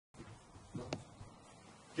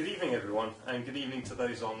Good evening everyone, and good evening to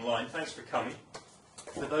those online. Thanks for coming.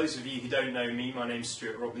 For those of you who don't know me, my name's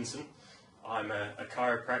Stuart Robinson. I'm a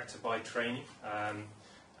chiropractor by training,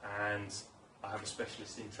 and I have a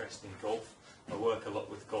specialist interest in golf. I work a lot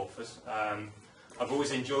with golfers. I've always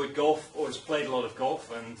enjoyed golf, always played a lot of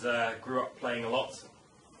golf, and grew up playing a lot.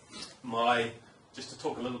 Just to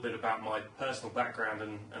talk a little bit about my personal background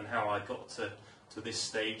and how I got to this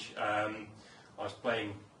stage, I was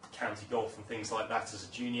playing county golf and things like that as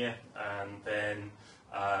a junior, and then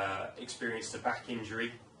experienced a back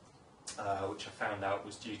injury, which I found out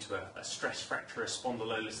was due to a stress fracture of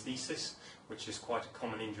spondylolisthesis, which is quite a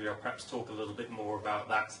common injury. I'll perhaps talk a little bit more about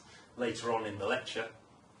that later on in the lecture.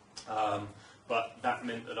 But that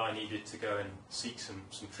meant that I needed to go and seek some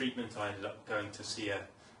treatment. I ended up going to see a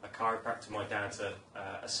chiropractor. My dad's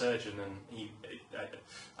a surgeon, and he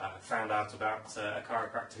found out about a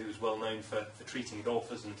chiropractor who was well known for treating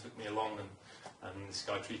golfers, and took me along, and this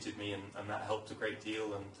guy treated me, and that helped a great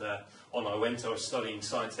deal. And on I went. I was studying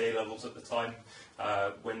Science A-levels at the time,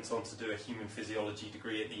 went on to do a human physiology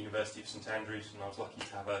degree at the University of St Andrews, and I was lucky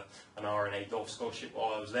to have an RNA golf scholarship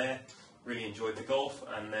while I was there. Really enjoyed the golf,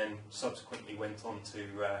 and then subsequently went on to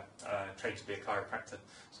train to be a chiropractor.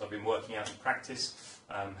 So I've been working out in practice,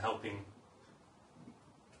 helping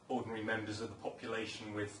ordinary members of the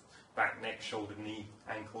population with back, neck, shoulder, knee,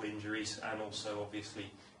 ankle injuries, and also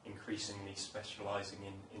obviously increasingly specialising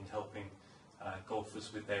in helping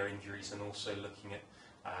golfers with their injuries, and also looking at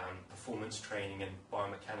performance training and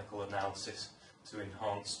biomechanical analysis to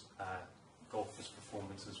enhance golfers'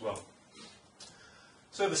 performance as well.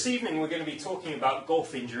 So this evening we're going to be talking about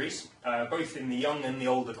golf injuries, both in the young and the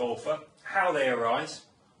older golfer, how they arise,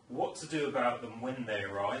 what to do about them when they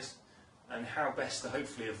arise, and how best to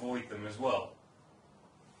hopefully avoid them as well.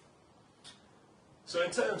 So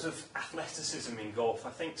in terms of athleticism in golf, I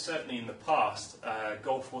think certainly in the past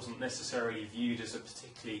golf wasn't necessarily viewed as a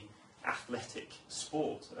particularly athletic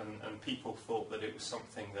sport, and people thought that it was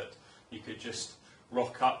something that you could just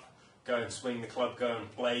rock up, go and swing the club, go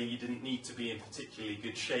and play. You didn't need to be in particularly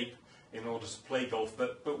good shape in order to play golf,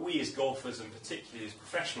 but we as golfers, and particularly as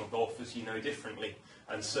professional golfers, you know differently,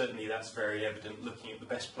 and certainly that's very evident looking at the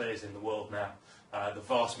best players in the world now. The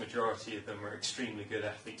vast majority of them are extremely good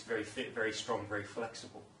athletes, very fit, very strong, very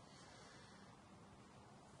flexible.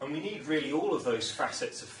 And we need really all of those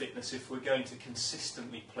facets of fitness if we're going to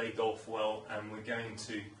consistently play golf well, and we're going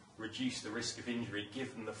to reduce the risk of injury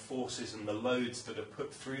given the forces and the loads that are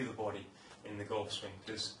put through the body in the golf swing.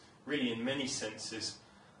 Because really, in many senses,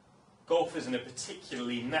 golf isn't a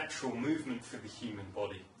particularly natural movement for the human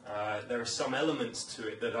body. There are some elements to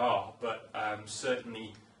it that are, but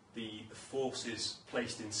certainly the forces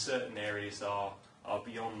placed in certain areas are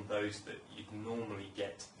beyond those that you'd normally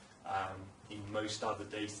get in most other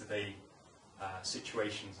day-to-day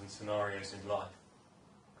situations and scenarios in life.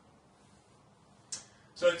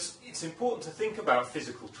 So it's important to think about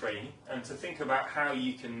physical training, and to think about how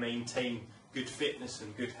you can maintain good fitness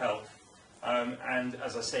and good health, and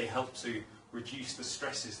as I say, help to reduce the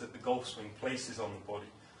stresses that the golf swing places on the body.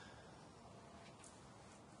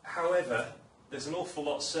 However, there's an awful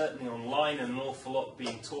lot certainly online, and an awful lot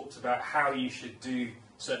being talked about how you should do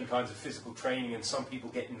certain kinds of physical training, and some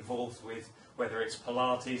people get involved with whether it's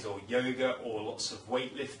Pilates or yoga or lots of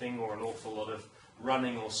weightlifting or an awful lot of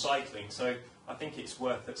running or cycling. So I think it's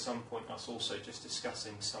worth at some point us also just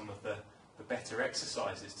discussing some of the better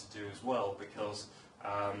exercises to do as well, because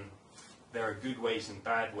there are good ways and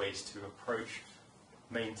bad ways to approach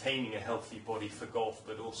maintaining a healthy body for golf,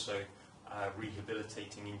 but also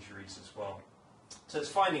rehabilitating injuries as well. So it's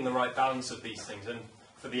finding the right balance of these things, and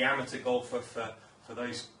for the amateur golfer, for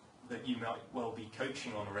those that you might well be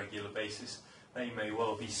coaching on a regular basis, they may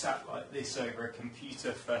well be sat like this over a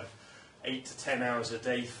computer for 8 to 10 hours a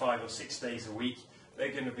day, 5 or 6 days a week.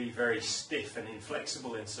 They're going to be very stiff and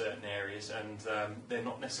inflexible in certain areas, and they're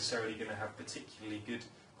not necessarily going to have particularly good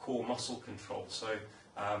core muscle control. So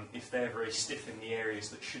if they're very stiff in the areas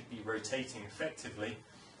that should be rotating effectively,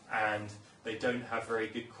 and they don't have very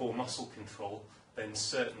good core muscle control, then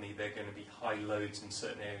certainly they're going to be high loads in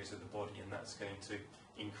certain areas of the body, and that's going to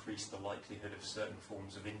increase the likelihood of certain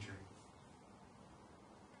forms of injury.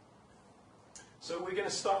 So we're going to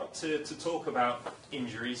start to talk about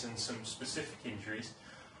injuries, and some specific injuries.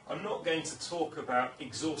 I'm not going to talk about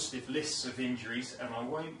exhaustive lists of injuries, and I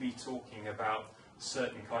won't be talking about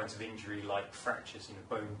certain kinds of injury like fractures,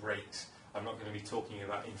 bone breaks. I'm not going to be talking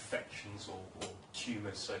about infections or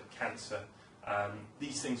tumours, so cancer.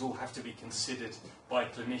 These things all have to be considered by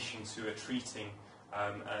clinicians who are treating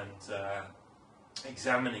and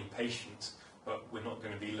examining patients, but we're not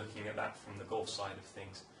going to be looking at that from the golf side of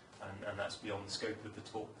things. and that's beyond the scope of the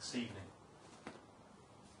talk this evening.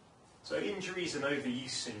 So injuries and overuse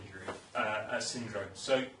syndrome.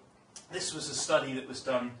 So this was a study that was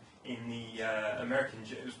done in the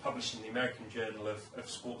it was published in the American Journal of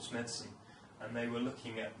Sports Medicine, and they were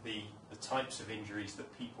looking at the types of injuries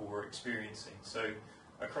that people were experiencing. So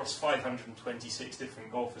across 526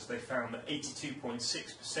 different golfers, they found that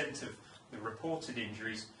 82.6% of the reported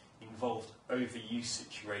injuries involved overuse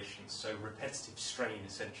situations, so repetitive strain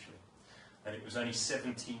essentially, and it was only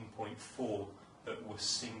 17.4% that were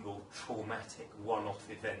single traumatic one-off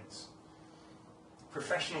events.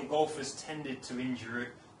 Professional golfers tended to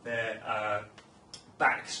injure their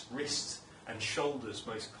backs, wrists and shoulders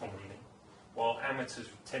most commonly, while amateurs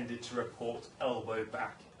tended to report elbow,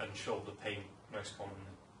 back and shoulder pain most commonly.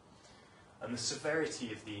 And the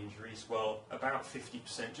severity of the injuries, well, about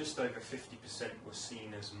 50%, just over 50% were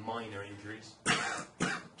seen as minor injuries,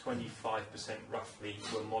 25% roughly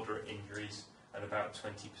were moderate injuries, and about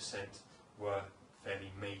 20% were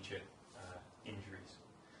fairly major injuries.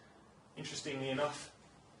 Interestingly enough,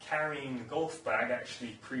 carrying the golf bag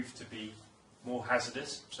actually proved to be more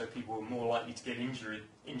hazardous, so people were more likely to get injured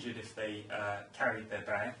if they carried their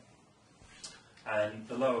bag. And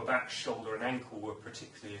the lower back, shoulder and ankle were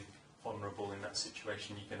particularly vulnerable in that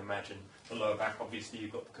situation. You can imagine the lower back, obviously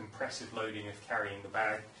you've got the compressive loading of carrying the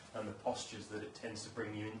bag and the postures that it tends to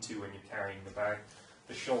bring you into when you're carrying the bag.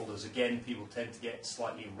 The shoulders, again, people tend to get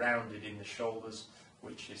slightly rounded in the shoulders,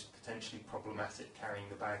 which is potentially problematic, carrying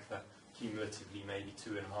the bag for cumulatively maybe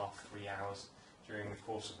 2.5–3 hours during the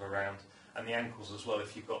course of a round. And the ankles as well,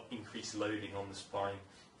 if you've got increased loading on the spine,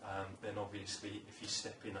 then obviously if you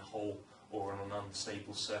step in a hole or on an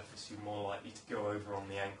unstable surface, you're more likely to go over on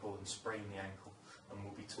the ankle and sprain the ankle, and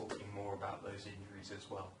we'll be talking more about those injuries as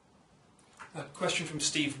well. A question from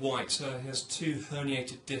Steve White. He has 2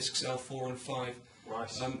 herniated discs, L4 and 5.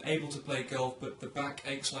 Right. Able to play golf, but the back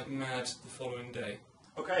aches like mad the following day.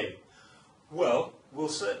 Okay, well, we'll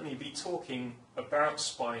certainly be talking about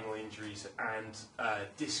spinal injuries and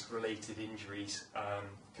disc-related injuries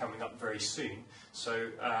coming up very soon.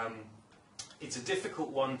 So it's a difficult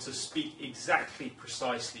one to speak exactly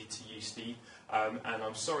precisely to you, Steve, and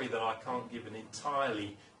I'm sorry that I can't give an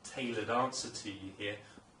entirely tailored answer to you here,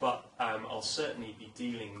 but I'll certainly be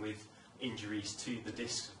dealing with injuries to the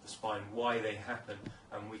discs of the spine, why they happen,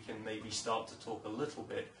 and we can maybe start to talk a little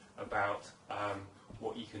bit about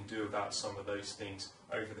what you can do about some of those things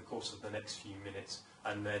over the course of the next few minutes.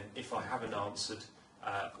 And then if I haven't answered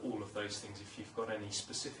all of those things, if you've got any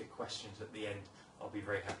specific questions at the end, I'll be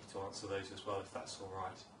very happy to answer those as well, if that's all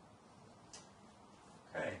right.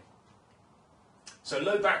 Okay. So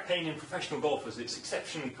low back pain in professional golfers, it's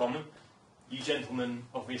exceptionally common. You gentlemen,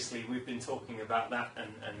 obviously, we've been talking about that,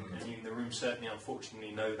 and you in the room certainly,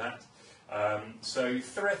 unfortunately, know that. So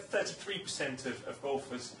 33% of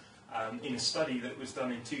golfers in a study that was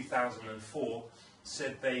done in 2004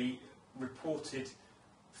 said they reported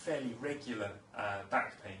fairly regular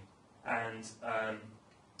back pain. And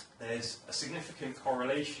there's a significant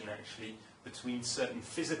correlation, actually, between certain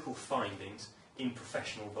physical findings in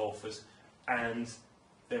professional golfers and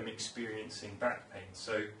them experiencing back pain.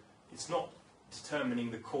 So it's not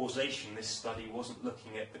determining the causation. This study wasn't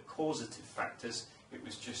looking at the causative factors, it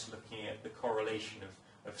was just looking at the correlation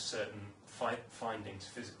of certain findings,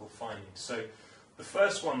 physical findings. So the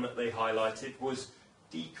first one that they highlighted was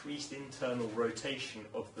decreased internal rotation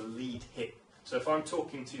of the lead hip. So if I'm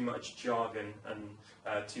talking too much jargon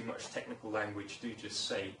and too much technical language, do just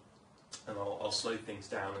say, and I'll slow things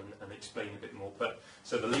down and explain a bit more. But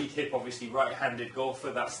so the lead hip, obviously right-handed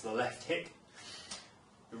golfer, that's the left hip.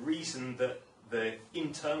 The reason that the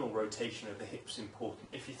internal rotation of the hip is important,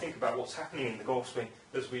 if you think about what's happening in the golf swing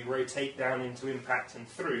as we rotate down into impact and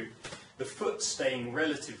through, the foot's staying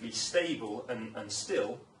relatively stable and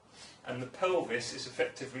still, and the pelvis is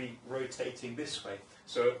effectively rotating this way.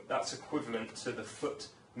 So that's equivalent to the foot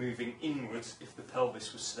moving inwards if the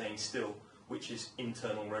pelvis was staying still, which is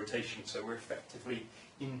internal rotation. So we're effectively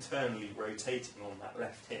internally rotating on that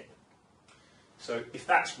left hip. So if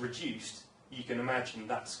that's reduced, you can imagine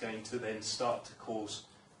that's going to then start to cause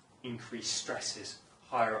increased stresses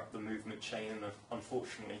higher up the movement chain, and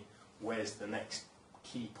unfortunately, where's the next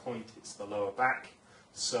key point? It's the lower back.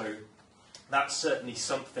 So that's certainly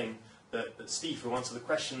something that Steve, who answered the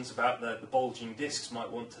questions about the bulging discs,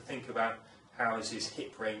 might want to think about. How is his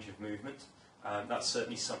hip range of movement? That's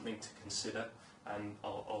certainly something to consider, and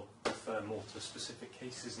I'll refer more to specific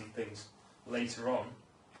cases and things later on.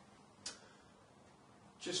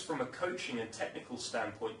 Just from a coaching and technical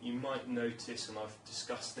standpoint, you might notice, and I've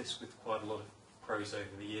discussed this with quite a lot of pros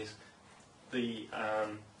over the years, the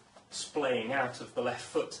splaying out of the left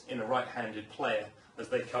foot in a right-handed player as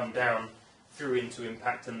they come down through into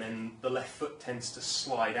impact, and then the left foot tends to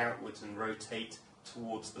slide outwards and rotate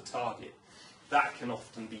towards the target. That can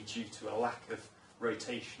often be due to a lack of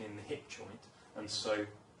rotation in the hip joint, and so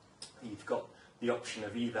you've got the option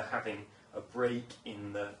of either having a break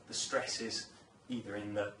in the stresses, either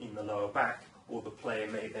in the lower back, or the player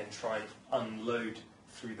may then try and unload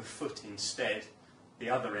through the foot instead, the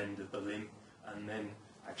other end of the limb, and then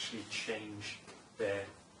actually change their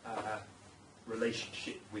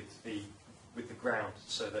relationship with the ground,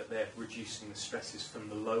 so that they're reducing the stresses from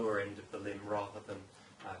the lower end of the limb rather than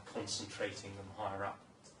concentrating them higher up.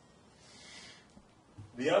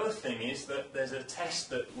 The other thing is that there's a test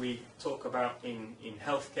that we talk about in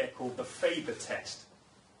healthcare called the Faber test,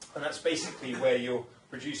 and that's basically where you're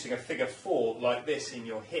producing a figure 4 like this in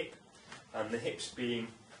your hip, and the hips being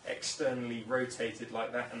externally rotated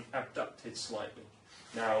like that and abducted slightly.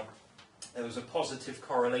 Now, there was a positive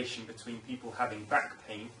correlation between people having back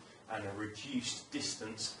pain and a reduced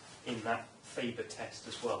distance in that Faber test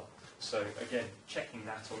as well. So again, checking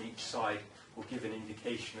that on each side will give an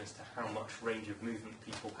indication as to how much range of movement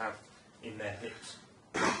people have in their hips.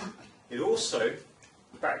 It also,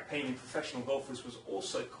 back pain in professional golfers was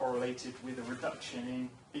also correlated with a reduction in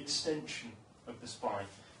extension of the spine.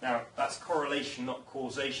 Now, that's correlation, not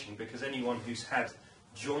causation, because anyone who's had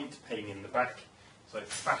joint pain in the back, so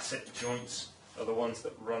facet joints are the ones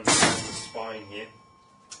that run down the spine here,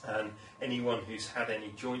 and anyone who's had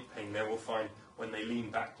any joint pain there will find when they lean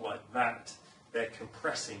back like that, they're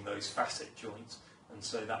compressing those facet joints, and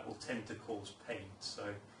so that will tend to cause pain. So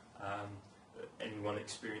anyone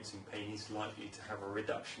experiencing pain is likely to have a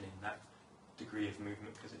reduction in that degree of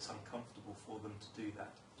movement because it's uncomfortable for them to do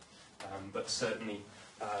that. But certainly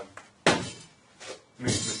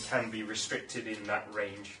movement can be restricted in that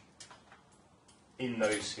range in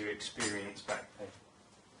those who experience back pain.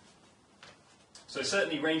 So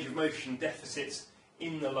certainly range of motion deficits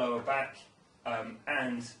in the lower back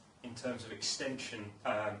and in terms of extension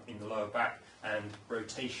in the lower back and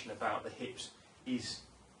rotation about the hips is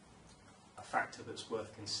a factor that's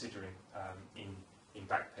worth considering in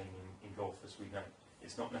back pain in golfers. We know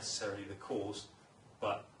it's not necessarily the cause,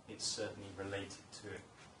 but it's certainly related to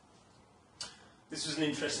it. This was an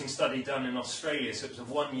interesting study done in Australia, so it was a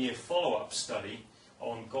one-year follow-up study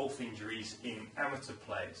on golf injuries in amateur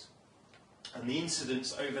players. And the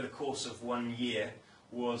incidence over the course of 1 year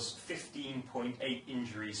was 15.8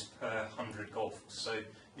 injuries per 100 golfers. So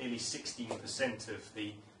nearly 16% of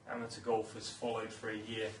the amateur golfers followed for a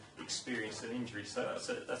year experienced an injury. So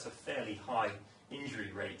that's a fairly high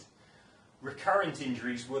injury rate. Recurrent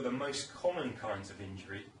injuries were the most common kinds of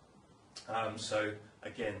injury. So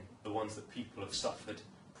again, the ones that people have suffered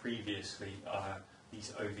previously are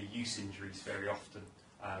these overuse injuries very often,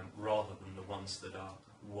 rather than the ones that are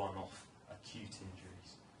one-off acute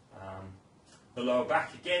injuries. The lower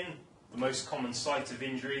back, again, the most common site of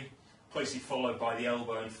injury, closely followed by the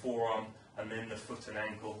elbow and forearm, and then the foot and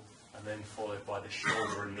ankle, and then followed by the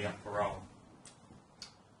shoulder and the upper arm.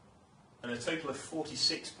 And a total of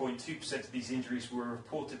 46.2% of these injuries were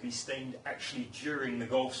reportedly sustained actually during the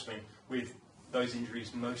golf swing, with those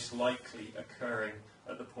injuries most likely occurring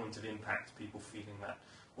at the point of impact, people feeling that.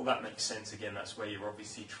 Well, that makes sense. Again, that's where you're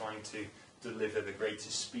obviously trying to deliver the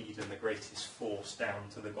greatest speed and the greatest force down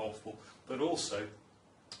to the golf ball. But also,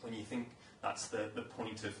 when you think that's the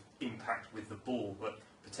point of impact with the ball, but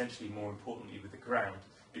potentially more importantly with the ground,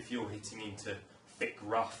 if you're hitting into thick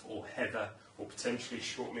rough or heather, or potentially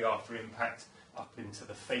shortly after impact up into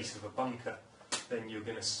the face of a bunker, then you're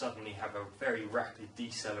going to suddenly have a very rapid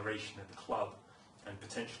deceleration of the club and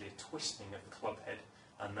potentially a twisting of the club head,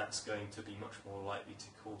 and that's going to be much more likely to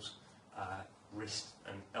cause wrist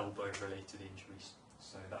and elbow related injuries.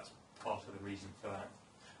 So that's part of the reason for that.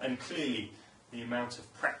 And clearly the amount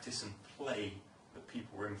of practice and play that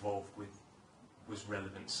people were involved with was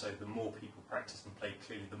relevant. So the more people practiced and played,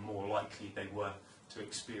 clearly the more likely they were to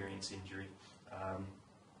experience injury.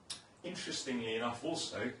 Interestingly enough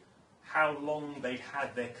also, how long they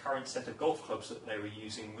had their current set of golf clubs that they were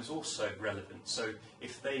using was also relevant. So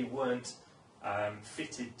if they weren't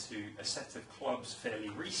fitted to a set of clubs fairly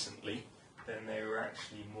recently, then they were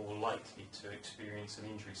actually more likely to experience an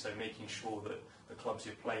injury. So making sure that the clubs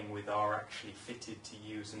you're playing with are actually fitted to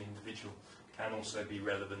you as an individual can also be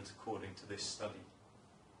relevant according to this study.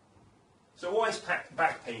 So why is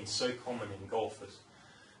back pain so common in golfers?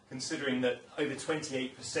 Considering that over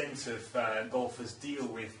 28% of golfers deal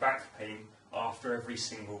with back pain after every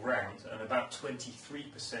single round, and about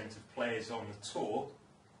 23% of players on the tour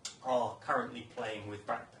are currently playing with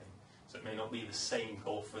back pain. So it may not be the same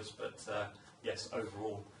golfers, but yes,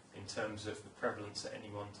 overall In terms of the prevalence at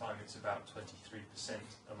any one time, it's about 23%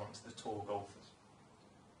 amongst the tour golfers.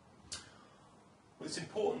 Well, it's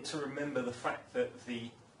important to remember the fact that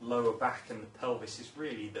the lower back and the pelvis is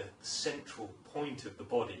really the central point of the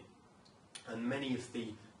body, and many of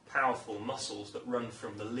the powerful muscles that run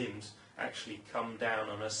from the limbs actually come down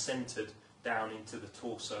and are centred down into the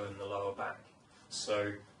torso and the lower back.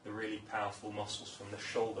 So the really powerful muscles from the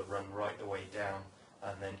shoulder run right the way down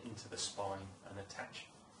and then into the spine and attach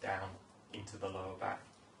down into the lower back.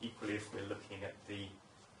 Equally, if we're looking at the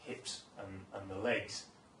hips and the legs,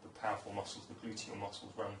 the powerful muscles, the gluteal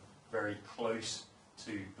muscles, run very close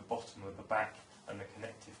to the bottom of the back, and the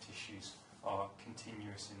connective tissues are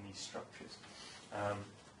continuous in these structures.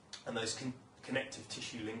 And those connective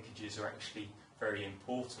tissue linkages are actually very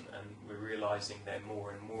important, and we're realising they're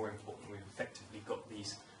more and more important. We've effectively got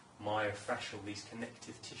these myofascial, these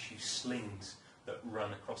connective tissue slings that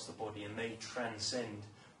run across the body, and they transcend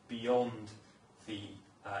beyond the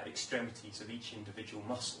extremities of each individual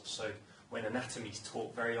muscle. So when anatomy is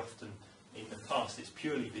taught, very often in the past it's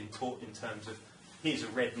purely been taught in terms of, here's a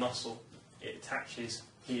red muscle, it attaches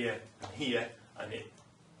here and here, and it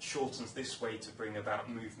shortens this way to bring about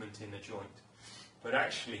movement in a joint. But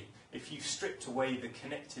actually, if you've stripped away the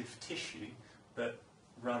connective tissue that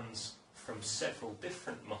runs from several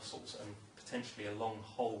different muscles and potentially along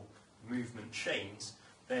whole movement chains,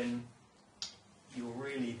 then you're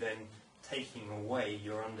really then taking away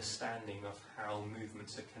your understanding of how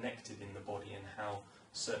movements are connected in the body and how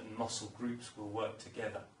certain muscle groups will work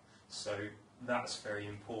together. So that's very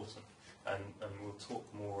important, and we'll talk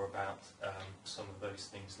more about some of those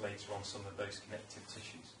things later on, some of those connective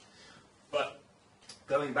tissues. But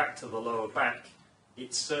going back to the lower back,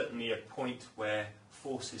 it's certainly a point where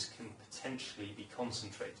forces can potentially be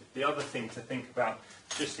concentrated. The other thing to think about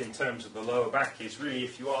just in terms of the lower back is really,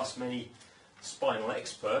 if you ask many spinal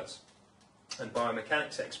experts and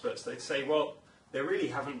biomechanics experts, they'd say, well, there really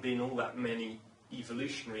haven't been all that many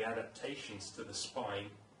evolutionary adaptations to the spine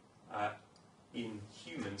in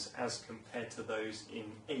humans as compared to those in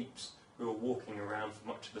apes who are walking around for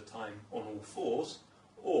much of the time on all fours,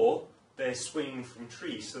 or they're swinging from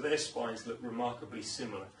trees, so their spines look remarkably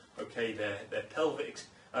similar. Okay, their pelvic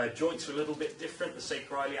joints are a little bit different. The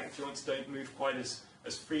sacroiliac joints don't move quite as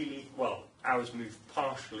freely. Well, ours move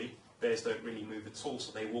partially, theirs don't really move at all,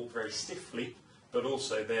 so they walk very stiffly, but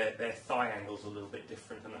also their thigh angle's a little bit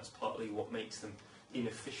different, and that's partly what makes them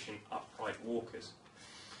inefficient upright walkers.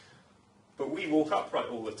 But we walk upright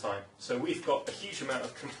all the time, so we've got a huge amount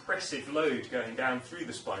of compressive load going down through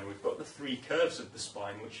the spine. We've got the three curves of the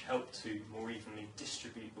spine which help to more evenly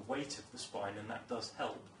distribute the weight of the spine, and that does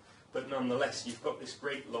help. But nonetheless, you've got this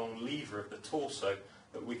great long lever of the torso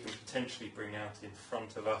that we can potentially bring out in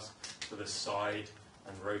front of us to the side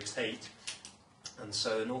and rotate, and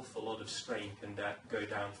so an awful lot of strain can go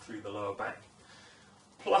down through the lower back.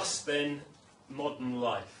 Plus then, modern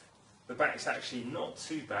life. The back's actually not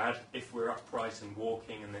too bad if we're upright and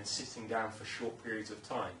walking and then sitting down for short periods of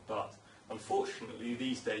time, but unfortunately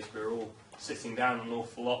these days we're all sitting down an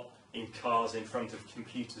awful lot in cars, in front of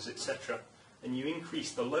computers, etc. And you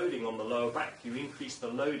increase the loading on the lower back, you increase the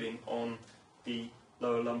loading on the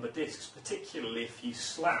lower lumbar discs, particularly if you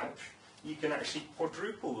slouch. You can actually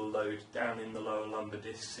quadruple the load down in the lower lumbar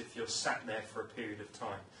discs if you're sat there for a period of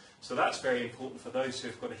time. So that's very important for those who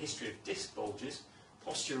have got a history of disc bulges.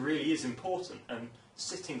 Posture really is important, and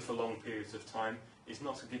sitting for long periods of time is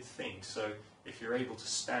not a good thing. So if you're able to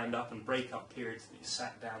stand up and break up periods that you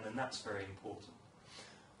sat down, then that's very important.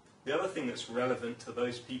 The other thing that's relevant to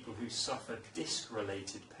those people who suffer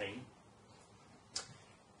disc-related pain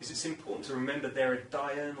is it's important to remember there are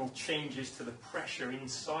diurnal changes to the pressure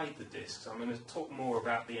inside the discs. I'm going to talk more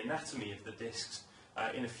about the anatomy of the discs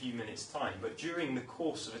in a few minutes' time, but during the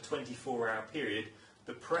course of a 24-hour period,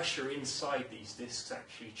 the pressure inside these discs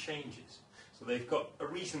actually changes. So they've got a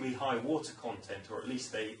reasonably high water content, or at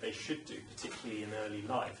least they should do, particularly in early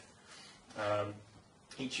life.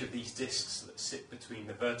 Each of these discs that sit between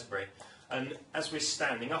the vertebrae. And as we're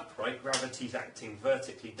standing upright, gravity's acting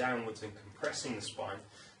vertically downwards and compressing the spine.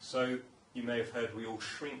 So you may have heard we all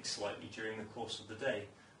shrink slightly during the course of the day,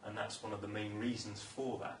 and that's one of the main reasons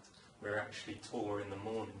for that. We're actually taller in the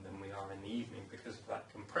morning than we are in the evening because of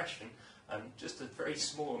that compression, and just a very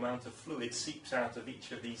small amount of fluid seeps out of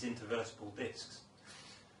each of these intervertebral discs.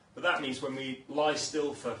 But that means when we lie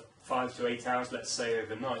still for 5 to 8 hours, let's say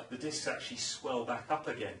overnight, the discs actually swell back up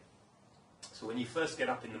again. So when you first get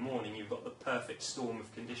up in the morning, you've got the perfect storm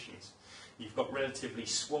of conditions. You've got relatively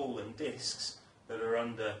swollen discs that are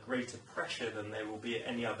under greater pressure than they will be at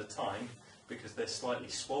any other time, because they're slightly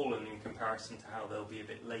swollen in comparison to how they'll be a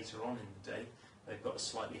bit later on in the day. they've got a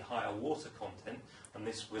slightly higher water content, and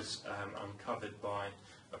this was uncovered by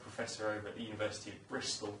a professor over at the University of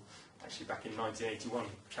Bristol, actually back in 1981,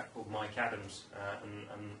 a chap called Mike Adams,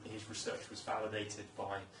 and his research was validated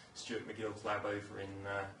by Stuart McGill's lab over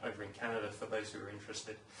in Canada, for those who are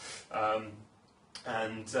interested.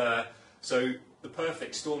 So the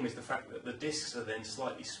perfect storm is the fact that the discs are then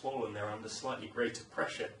slightly swollen, they're under slightly greater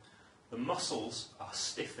pressure. The muscles are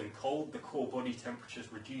stiff and cold, the core body temperature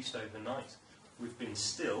is reduced overnight, we've been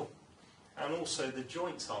still, and also the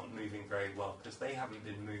joints aren't moving very well because they haven't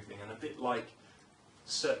been moving, and a bit like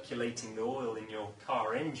circulating the oil in your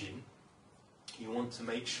car engine, you want to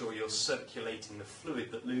make sure you're circulating the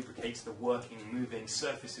fluid that lubricates the working, moving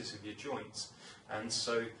surfaces of your joints, and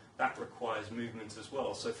so that requires movement as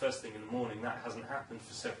well. So first thing in the morning, that hasn't happened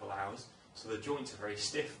for several hours, so the joints are very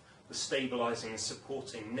stiff. The stabilising and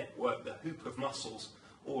supporting network, the hoop of muscles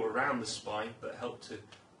all around the spine that help to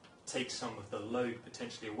take some of the load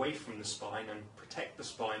potentially away from the spine and protect the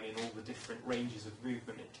spine in all the different ranges of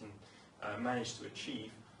movement it can manage to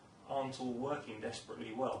achieve, aren't all working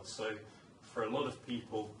desperately well. So for a lot of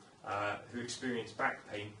people who experience back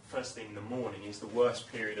pain, first thing in the morning is the worst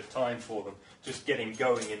period of time for them. Just getting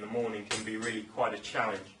going in the morning can be really quite a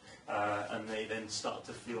challenge, and they then start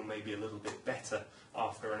to feel maybe a little bit better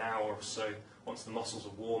after an hour or so. Once the muscles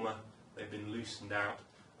are warmer, they've been loosened out,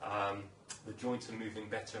 the joints are moving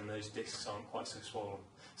better and those discs aren't quite so swollen.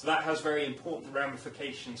 So that has very important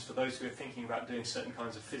ramifications for those who are thinking about doing certain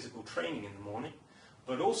kinds of physical training in the morning,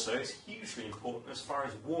 but also it's hugely important as far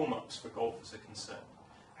as warm-ups for golfers are concerned.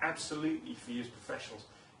 Absolutely, for you as professionals,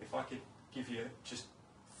 if I could give you just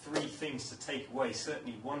 3 things to take away,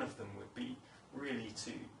 certainly one of them would be really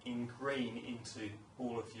to ingrain into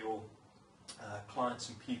all of your clients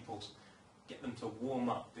and pupils, get them to warm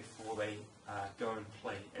up before they go and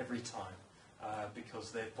play every time,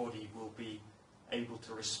 because their body will be able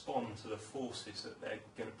to respond to the forces that they're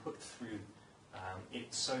going to put through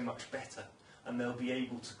it so much better, and they'll be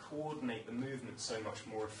able to coordinate the movement so much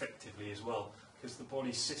more effectively as well, because the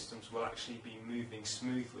body's systems will actually be moving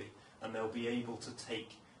smoothly, and they'll be able to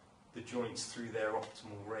take the joints through their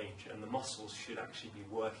optimal range, and the muscles should actually be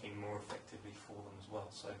working more effectively for them as well.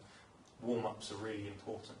 So warm-ups are really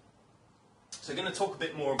important. So we're going to talk a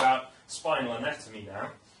bit more about spinal anatomy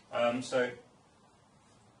now. So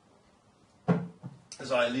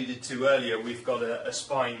as I alluded to earlier, we've got a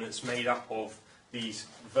spine that's made up of these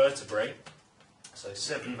vertebrae. So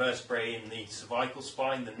 7 vertebrae in the cervical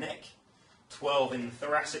spine, the neck, 12 in the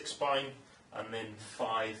thoracic spine, and then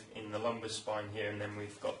 5 in the lumbar spine here, and then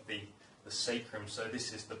we've got the sacrum. So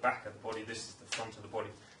this is the back of the body, this is the front of the body.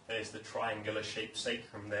 There's the triangular shaped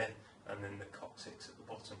sacrum there, and then the coccyx at the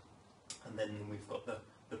bottom. And then we've got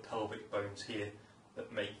the pelvic bones here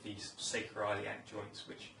that make these sacroiliac joints,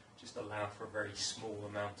 which just allow for a very small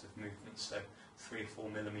amount of movement, so 3 or 4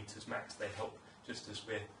 millimeters max. They help just as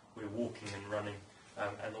we're walking and running,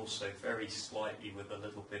 and also very slightly with a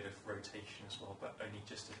little bit of rotation as well, but only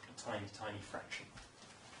just a tiny, tiny fraction.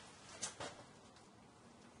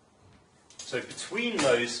 So between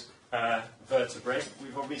those vertebrae,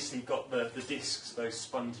 we've obviously got the discs, those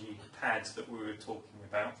spongy pads that we were talking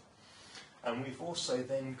about, and we've also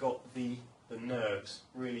then got the nerves,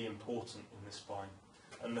 really important in the spine.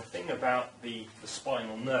 And the thing about the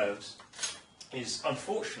spinal nerves is,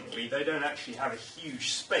 unfortunately, they don't actually have a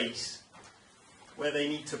huge space where they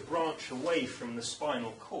need to branch away from the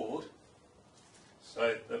spinal cord,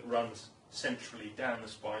 so that runs centrally down the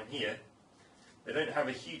spine here. They don't have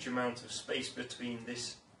a huge amount of space between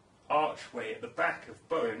this archway at the back of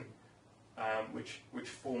bone, which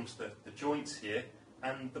forms the joints here,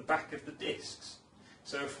 and the back of the discs.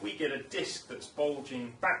 So if we get a disc that's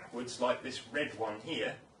bulging backwards, like this red one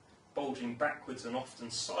here, bulging backwards and often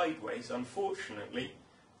sideways, unfortunately,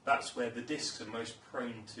 that's where the discs are most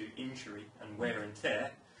prone to injury and wear and tear,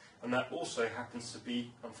 and that also happens to be,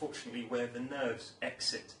 unfortunately, where the nerves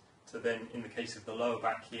exit to then, in the case of the lower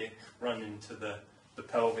back here, run into the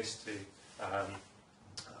pelvis to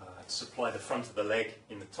supply the front of the leg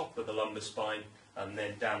in the top of the lumbar spine, and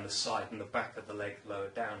then down the side and the back of the leg lower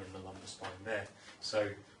down in the lumbar spine there. So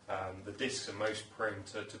the discs are most prone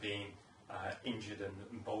to being injured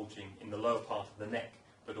and bulging in the lower part of the neck,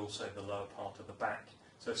 but also the lower part of the back.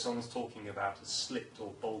 So if someone's talking about a slipped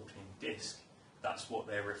or bulging disc, that's what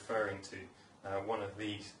they're referring to. One of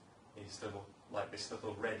these is like this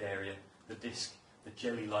little red area. The disc, the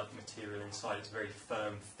jelly-like material inside, it's very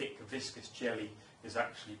firm, thick, viscous jelly, has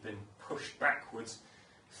actually been pushed backwards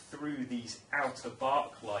through these outer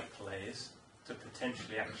bark-like layers to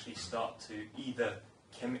potentially actually start to either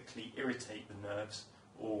chemically irritate the nerves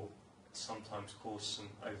or sometimes cause some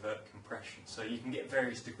overt compression. So you can get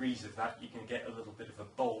various degrees of that. You can get a little bit of a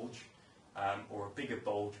bulge, or a bigger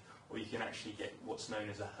bulge, or you can actually get what's known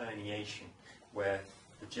as a herniation, where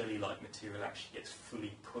the jelly-like material actually gets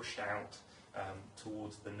fully pushed out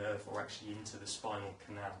towards the nerve, or actually into the spinal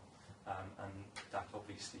canal, and that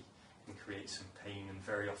obviously can create some pain. And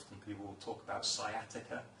very often people will talk about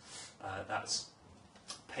sciatica. That's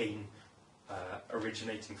pain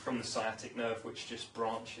originating from the sciatic nerve, which just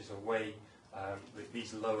branches away.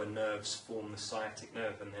 These lower nerves form the sciatic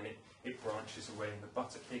nerve, and then it branches away, and the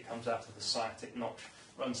buttock here comes out of the sciatic notch,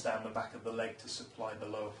 runs down the back of the leg to supply the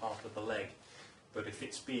lower part of the leg. But if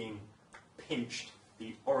it's being pinched,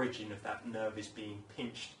 the origin of that nerve is being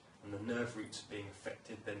pinched, and the nerve roots are being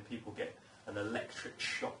affected, then people get an electric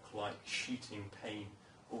shock-like shooting pain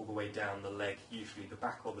all the way down the leg, usually the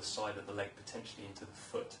back or the side of the leg, potentially into the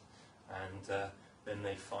foot. And then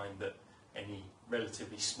they find that any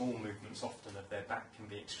relatively small movements, often of their back, can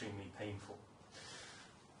be extremely painful.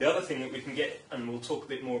 The other thing that we can get, and we'll talk a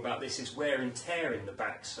bit more about this, is wear and tear in the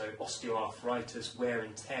back. So osteoarthritis, wear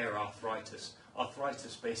and tear arthritis.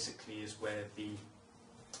 Arthritis basically is where the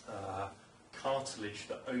cartilage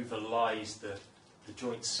that overlies the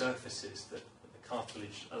joint surfaces, that the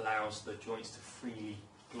cartilage allows the joints to freely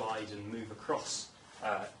glide and move across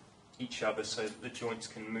each other so that the joints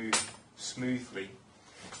can move smoothly.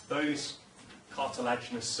 Those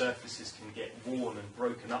cartilaginous surfaces can get worn and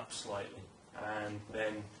broken up slightly, and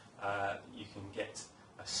then you can get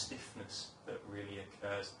a stiffness that really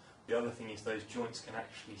occurs. The other thing is those joints can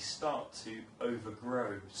actually start to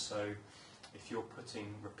overgrow. So if you're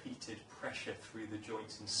putting repeated pressure through the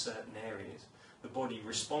joints in certain areas, the body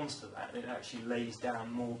responds to that, and it actually lays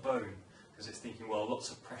down more bone, because it's thinking, well,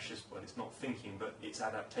 lots of pressures, but it's not thinking, but its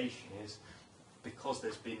adaptation is, because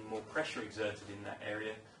there's been more pressure exerted in that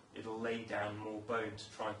area, it'll lay down more bone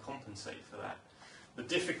to try and compensate for that. The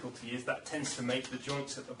difficulty is that tends to make the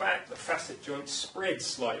joints at the back, the facet joints, spread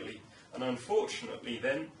slightly, and unfortunately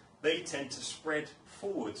then they tend to spread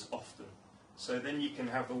forwards often. So then you can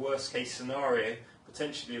have the worst case scenario,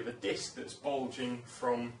 potentially of a disc that's bulging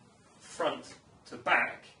from front to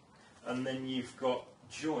back, and then you've got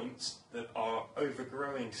joints that are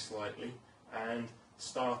overgrowing slightly and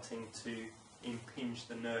starting to impinge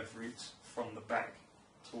the nerve roots from the back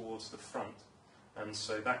towards the front, and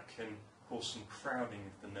so that can cause some crowding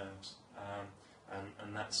of the nerves,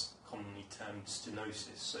 and that's commonly termed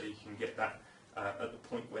stenosis. So you can get that at the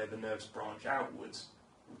point where the nerves branch outwards,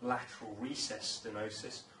 lateral recess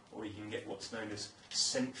stenosis, or you can get what's known as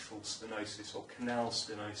central stenosis or canal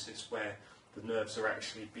stenosis, where the nerves are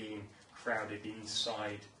actually being crowded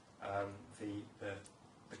inside the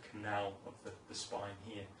canal of the spine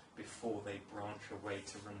here before they branch away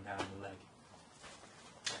to run down the leg.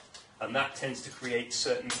 And that tends to create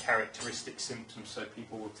certain characteristic symptoms, so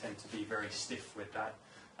people will tend to be very stiff with that.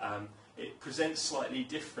 It presents slightly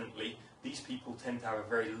differently. These people tend to have a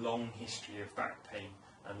very long history of back pain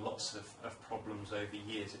and lots of problems over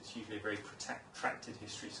years. It's usually a very protracted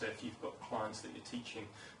history, so if you've got clients that you're teaching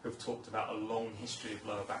who have talked about a long history of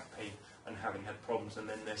lower back pain and having had problems, and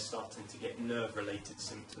then they're starting to get nerve-related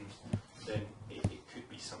symptoms, then it could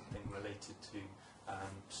be something related to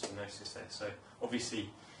stenosis there. So obviously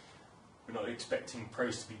we're not expecting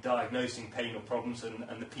pros to be diagnosing pain or problems, and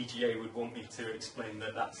the PGA would want me to explain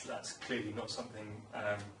that that's clearly not something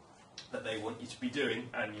that they want you to be doing,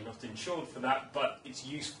 and you're not insured for that, but it's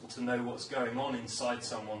useful to know what's going on inside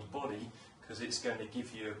someone's body, because it's going to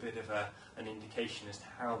give you a bit of an indication as to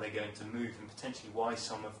how they're going to move, and potentially why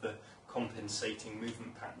some of the compensating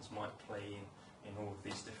movement patterns might play in all of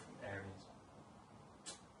these different areas.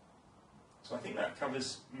 So I think that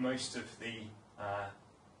covers most of the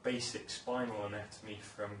basic spinal anatomy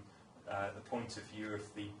from the point of view of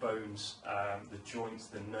the bones, the joints,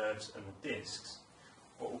 the nerves and the discs.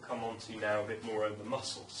 What we'll come on to now a bit more are the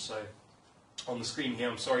muscles. So on the screen here,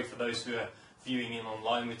 I'm sorry for those who are viewing in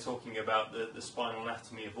online, we're talking about the spinal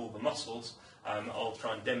anatomy of all the muscles. I'll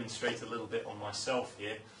try and demonstrate a little bit on myself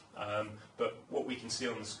here, but what we can see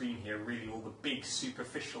on the screen here are really all the big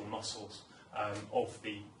superficial muscles of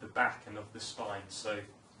the back and of the spine. So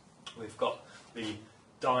we've got the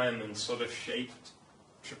diamond sort of shaped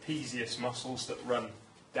trapezius muscles that run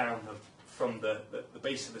down from the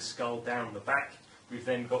base of the skull down the back. We've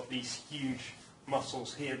then got these huge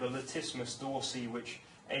muscles here, the latissimus dorsi, which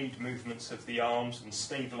aid movements of the arms and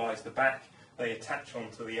stabilise the back. They attach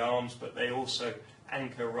onto the arms, but they also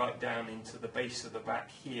anchor right down into the base of the back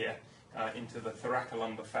here, into the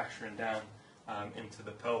thoracolumbar fascia and down into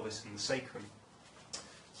the pelvis and the sacrum.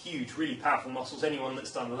 Huge, really powerful muscles. Anyone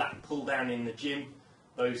that's done lat pull down in the gym,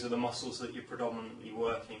 those are the muscles that you're predominantly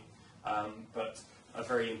working. but a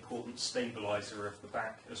very important stabilizer of the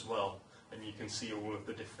back as well. And you can see all of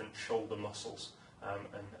the different shoulder muscles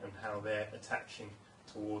and how they're attaching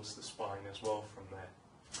towards the spine as well from there.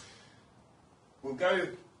 We'll go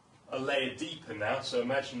a layer deeper now, so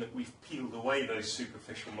imagine that we've peeled away those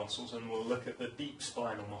superficial muscles and we'll look at the deep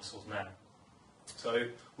spinal muscles now. So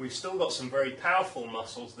we've still got some very powerful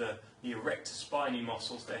muscles, the erector spinae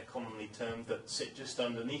muscles, they're commonly termed, that sit just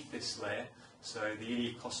underneath this layer. So the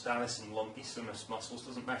iliocostalis and longissimus muscles,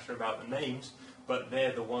 doesn't matter about the names, but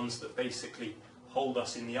they're the ones that basically hold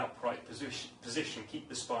us in the upright position, keep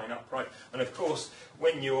the spine upright. And of course,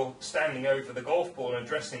 when you're standing over the golf ball and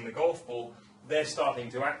addressing the golf ball, they're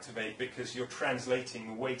starting to activate because you're translating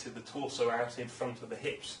the weight of the torso out in front of the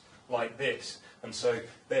hips like this. And so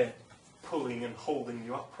they're pulling and holding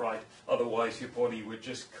you upright, otherwise your body would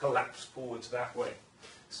just collapse forwards that way.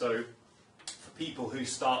 So for people who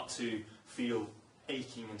start to feel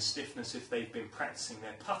aching and stiffness if they've been practicing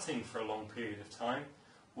their putting for a long period of time,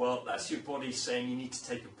 well, that's your body saying you need to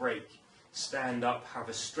take a break, stand up, have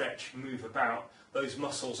a stretch, move about. Those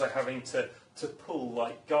muscles are having to pull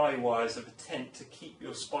like guy wires of a tent to keep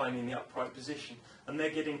your spine in the upright position, and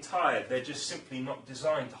they're getting tired. They're just simply not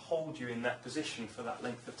designed to hold you in that position for that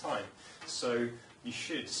length of time. So you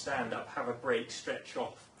should stand up, have a break, stretch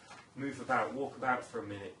off, move about, walk about for a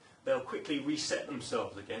minute. They'll quickly reset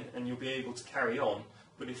themselves again and you'll be able to carry on.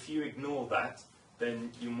 But if you ignore that,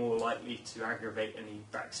 then you're more likely to aggravate any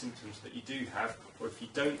back symptoms that you do have, or if you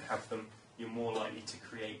don't have them, you're more likely to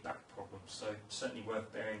create back problems. So certainly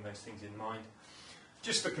worth bearing those things in mind.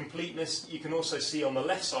 Just for completeness, you can also see on the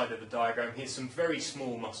left side of the diagram here some very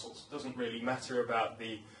small muscles. It doesn't really matter about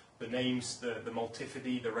the names, the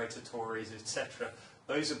multifidi, the rotatories, etc.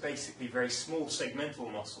 Those are basically very small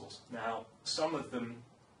segmental muscles. Now, some of them,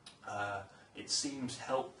 it seems,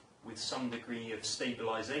 help with some degree of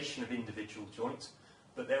stabilization of individual joints,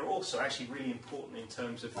 but they're also actually really important in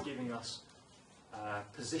terms of giving us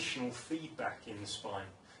positional feedback in the spine.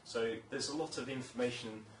 So there's a lot of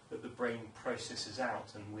information that the brain processes out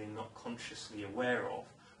and we're not consciously aware of,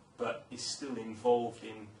 but is still involved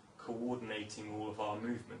in coordinating all of our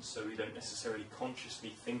movements, so we don't necessarily consciously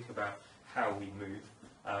think about how we move,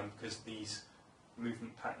 because these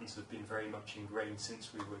movement patterns have been very much ingrained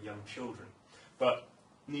since we were young children. But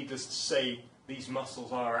needless to say, these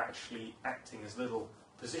muscles are actually acting as little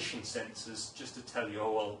position sensors just to tell you,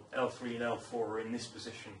 oh well, L3 and L4 are in this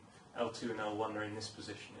position, L2 and L1 are in this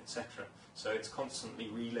position, etc. So it's constantly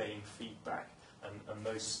relaying feedback, and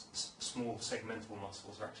those small segmental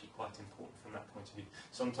muscles are actually quite important from that point of view.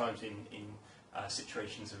 Sometimes in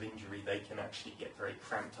situations of injury, they can actually get very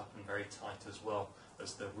cramped up and very tight as well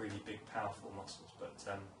as the really big, powerful muscles,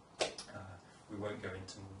 but we won't go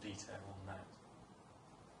into more detail on that.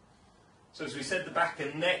 So as we said, the back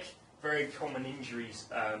and neck, very common injuries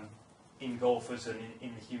in golfers and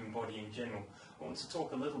in the human body in general. I want to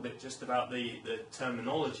talk a little bit just about the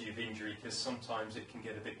terminology of injury, because sometimes it can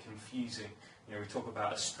get a bit confusing. You know, we talk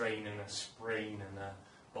about a strain and a sprain and a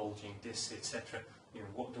bulging disc, etc. You know,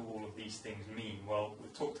 what do all of these things mean? Well,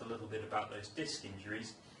 we've talked a little bit about those disc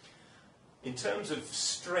injuries. In terms of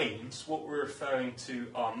strains, what we're referring to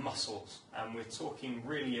are muscles, and we're talking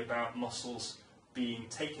really about muscles being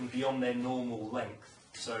taken beyond their normal length.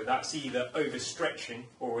 So that's either overstretching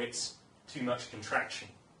or it's too much contraction.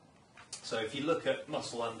 So if you look at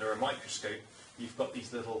muscle under a microscope, you've got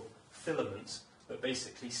these little filaments that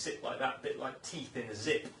basically sit like that, a bit like teeth in a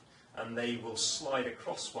zip, and they will slide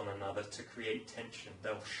across one another to create tension.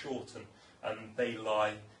 They'll shorten, and they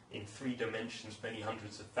lie in 3 dimensions, many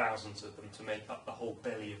hundreds of thousands of them, to make up the whole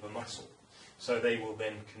belly of a muscle. So they will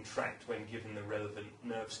then contract when given the relevant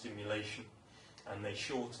nerve stimulation, and they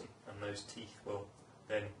shorten, and those teeth will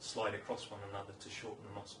then slide across one another to shorten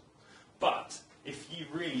the muscle. But if you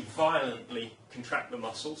really violently contract the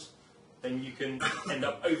muscles, then you can end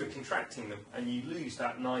up over-contracting them, and you lose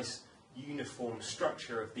that nice uniform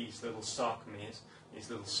structure of these little sarcomeres, these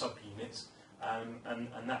little subunits,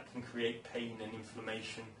 and that can create pain and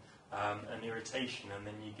inflammation and irritation, and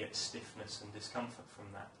then you get stiffness and discomfort from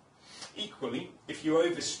that. Equally, if you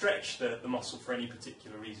overstretch the muscle for any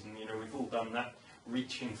particular reason, you know, we've all done that,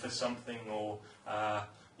 reaching for something, or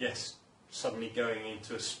yes, suddenly going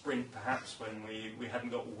into a sprint perhaps when we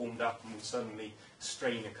hadn't got warmed up and we suddenly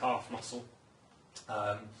strain a calf muscle.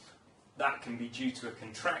 That can be due to a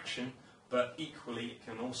contraction, but equally it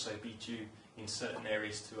can also be due in certain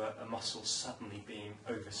areas to a muscle suddenly being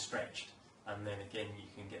overstretched, and then again you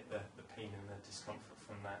can get the pain and the discomfort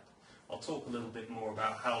from that. I'll talk a little bit more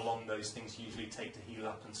about how long those things usually take to heal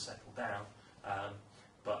up and settle down,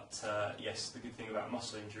 But yes, the good thing about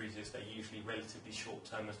muscle injuries is they're usually relatively short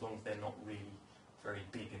term as long as they're not really very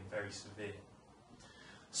big and very severe.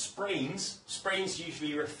 Sprains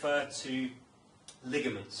usually refer to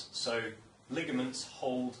ligaments. So ligaments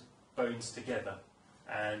hold bones together,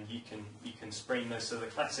 and you can sprain those. So the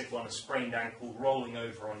classic one, a sprained ankle, rolling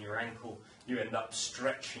over on your ankle, you end up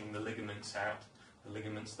stretching the ligaments out, the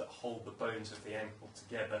ligaments that hold the bones of the ankle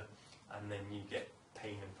together, and then you get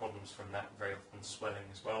pain and problems from that, very often swelling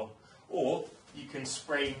as well. Or you can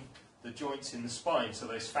sprain the joints in the spine, so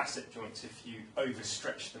those facet joints, if you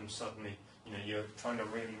overstretch them suddenly, you know, you're trying to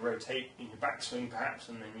really rotate in your backswing perhaps,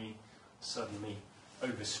 and then you suddenly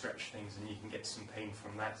overstretch things, and you can get some pain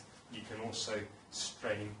from that. You can also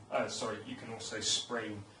sprain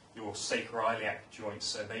your sacroiliac joints,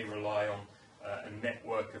 so they rely on a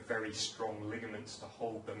network of very strong ligaments to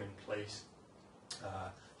hold them in place.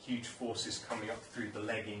 Huge forces coming up through the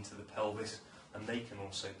leg into the pelvis, and they can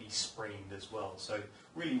also be sprained as well. So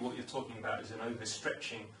really what you're talking about is an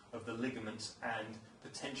overstretching of the ligaments and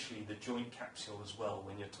potentially the joint capsule as well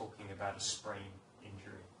when you're talking about a sprain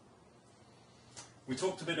injury. We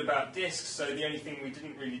talked a bit about discs, so the only thing we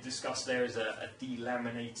didn't really discuss there is a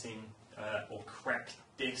delaminating or cracked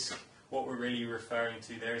disc. What we're really referring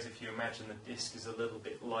to there is, if you imagine the disc is a little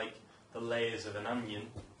bit like the layers of an onion,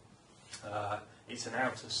 it's an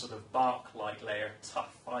outer sort of bark-like layer,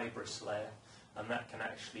 tough fibrous layer, and that can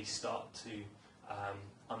actually start to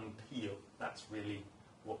unpeel. That's really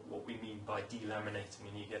what we mean by delaminating,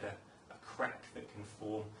 and you get a crack that can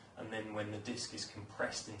form, and then when the disc is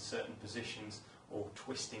compressed in certain positions or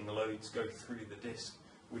twisting loads go through the disc,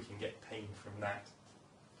 we can get pain from that.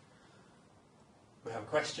 We have a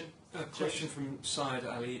question? A question from Syed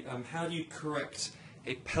Ali. How do you correct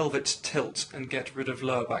a pelvic tilt and get rid of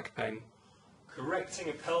lower back pain? Correcting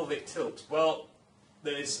a pelvic tilt. Well,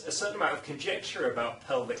 there's a certain amount of conjecture about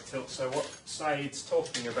pelvic tilt. So what Syed's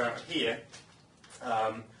talking about here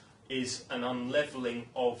is an unleveling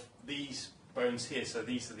of these bones here. So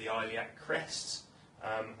these are the iliac crests,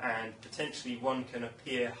 and potentially one can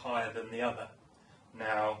appear higher than the other.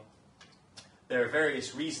 Now, there are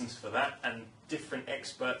various reasons for that, and different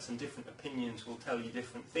experts and different opinions will tell you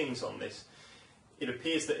different things on this. It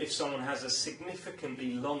appears that if someone has a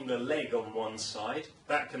significantly longer leg on one side,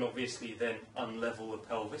 that can obviously then unlevel the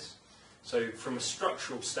pelvis. So from a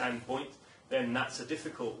structural standpoint, then that's a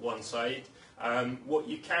difficult one side. What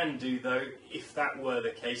you can do though, if that were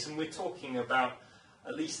the case, and we're talking about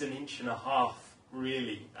at least 1.5 inches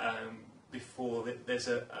really, before there's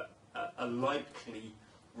a likely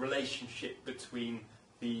relationship between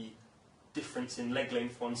the difference in leg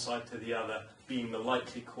length one side to the other being the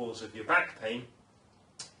likely cause of your back pain.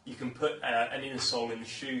 You can put an inner sole in the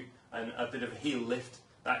shoe and a bit of a heel lift.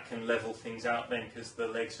 That can level things out then, because the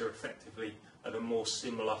legs are effectively at a more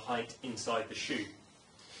similar height inside the shoe.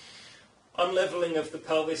 Unleveling of the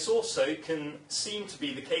pelvis also can seem to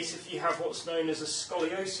be the case if you have what's known as a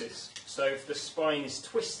scoliosis. So if the spine is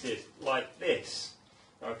twisted like this,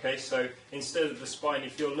 okay, so instead of the spine,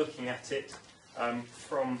 if you're looking at it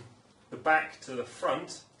from the back to the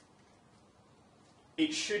front,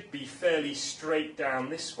 it should be fairly straight down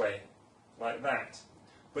this way, like that.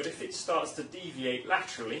 But if it starts to deviate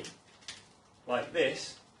laterally, like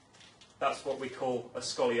this, that's what we call a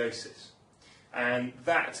scoliosis. And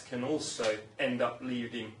that can also end up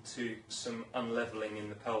leading to some unleveling in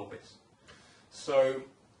the pelvis. So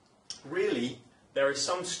really, there are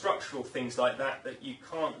some structural things like that that you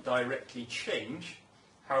can't directly change.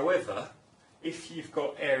 However, if you've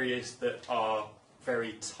got areas that are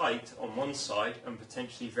very tight on one side and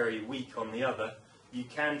potentially very weak on the other, you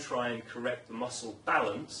can try and correct the muscle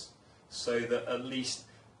balance so that at least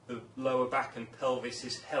the lower back and pelvis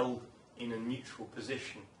is held in a neutral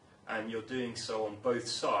position, and you're doing so on both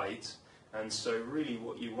sides. And so really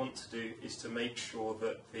what you want to do is to make sure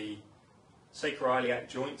that the sacroiliac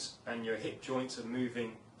joints and your hip joints are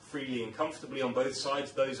moving freely and comfortably on both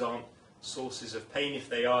sides. Those aren't sources of pain. If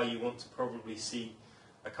they are, you want to probably see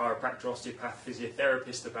a chiropractor, osteopath,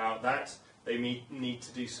 physiotherapist about that. They need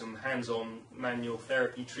to do some hands-on manual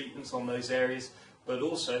therapy treatments on those areas, but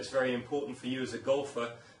also it's very important for you as a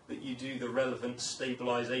golfer that you do the relevant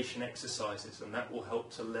stabilization exercises, and that will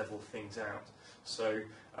help to level things out. So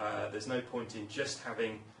there's no point in just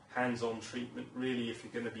having hands-on treatment. Really, if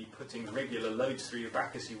you're going to be putting regular loads through your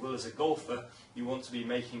back as you will as a golfer, you want to be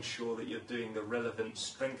making sure that you're doing the relevant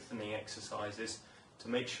strengthening exercises to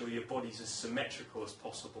make sure your body's as symmetrical as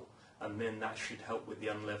possible, and then that should help with the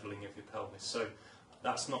unleveling of your pelvis. So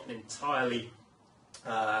that's not an entirely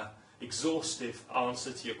exhaustive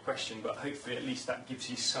answer to your question, but hopefully at least that gives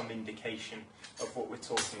you some indication of what we're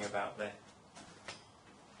talking about there.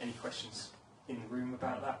 Any questions in the room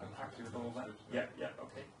about that? I'm happy with all that. Yeah,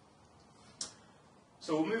 okay.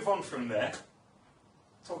 So we'll move on from there,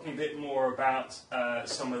 talking a bit more about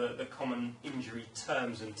some of the common injury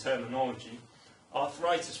terms and terminology.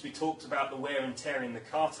 Arthritis, we talked about the wear and tear in the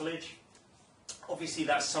cartilage. Obviously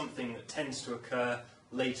that's something that tends to occur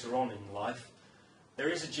later on in life. There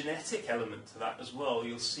is a genetic element to that as well.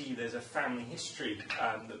 You'll see there's a family history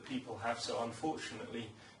that people have, so unfortunately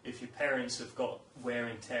if your parents have got wear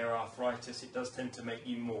and tear arthritis, it does tend to make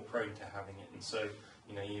you more prone to having it, and so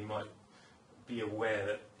you might be aware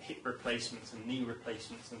that hip replacements and knee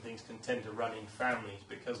replacements and things can tend to run in families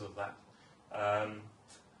because of that.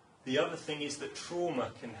 The other thing is that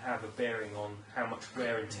trauma can have a bearing on how much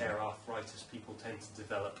wear and tear arthritis people tend to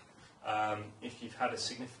develop. If you've had a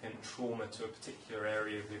significant trauma to a particular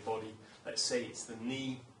area of your body, let's say it's the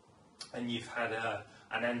knee, and you've had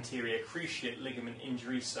an anterior cruciate ligament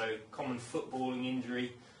injury, so common footballing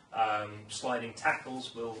injury, sliding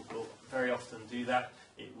tackles will very often do that.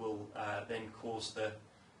 It will then cause the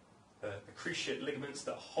cruciate ligaments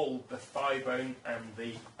that hold the thigh bone and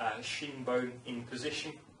the shin bone in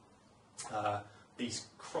position. These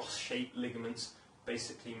cross-shaped ligaments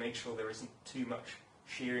basically make sure there isn't too much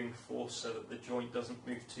shearing force so that the joint doesn't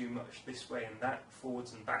move too much this way and that,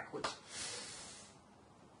 forwards and backwards.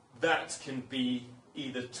 That can be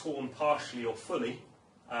either torn partially or fully,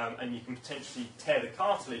 and you can potentially tear the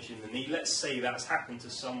cartilage in the knee. Let's say that's happened to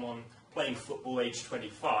someone playing football age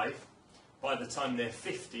 25. By the time they're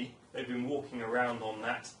 50, they've been walking around on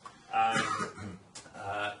that,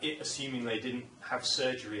 assuming they didn't have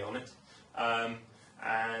surgery on it,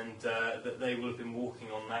 and that they will have been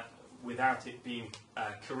walking on that without it being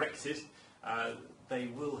corrected. They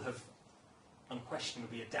will have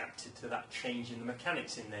unquestionably adapted to that change in the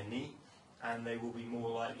mechanics in their knee, and they will be more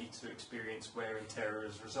likely to experience wear and tear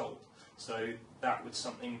as a result. So that would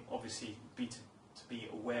something obviously be to be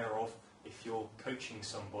aware of if you're coaching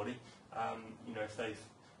somebody. If they've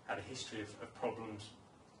had a history of problems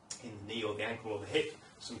in the knee or the ankle or the hip,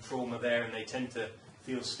 some trauma there, and they tend to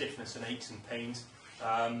feel stiffness and aches and pains,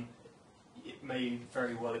 it may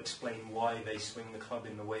very well explain why they swing the club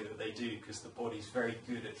in the way that they do, because the body's very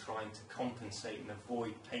good at trying to compensate and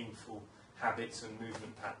avoid painful habits and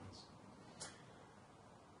movement patterns.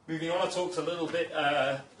 Moving on, I talked a little bit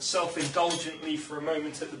self-indulgently for a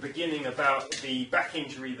moment at the beginning about the back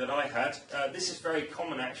injury that I had. This is very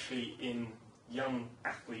common actually in young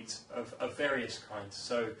athletes of various kinds.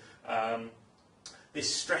 So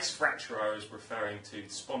this stress fracture I was referring to,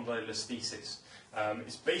 spondylolisthesis,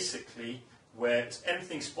 is basically where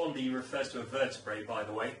anything spondy refers to a vertebrae, by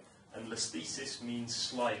the way, and listhesis means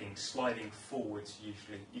sliding forwards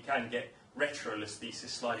usually. You can get retrolisthesis,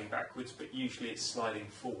 sliding backwards, but usually it's sliding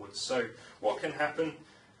forwards. So what can happen?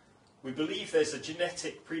 We believe there's a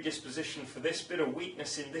genetic predisposition for this, bit of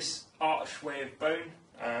weakness in this archway of bone,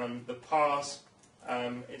 the pars,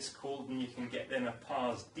 it's called, and you can get then a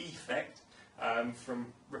pars defect from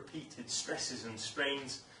repeated stresses and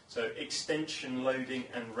strains. So extension loading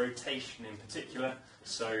and rotation in particular.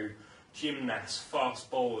 So gymnasts,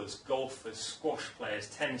 fast bowlers, golfers, squash players,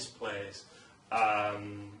 tennis players,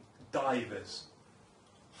 divers.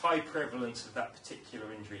 High prevalence of that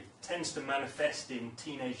particular injury. Tends to manifest in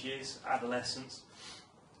teenage years, adolescence.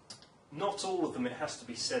 Not all of them, it has to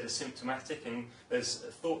be said, are symptomatic, and there's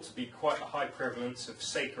thought to be quite a high prevalence of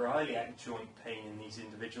sacroiliac joint pain in these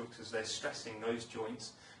individuals because they're stressing those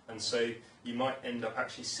joints. And so you might end up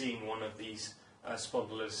actually seeing one of these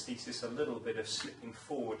spondylolisthesis, a little bit of slipping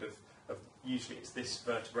forward of usually it's this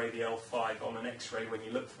vertebrae, the L5, on an X-ray when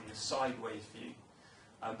you look from the sideways view.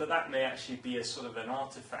 But that may actually be a sort of an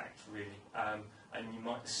artifact, really, and you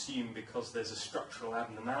might assume because there's a structural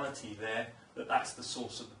abnormality there that that's the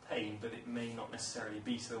source of the pain, but it may not necessarily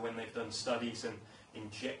be. So when they've done studies and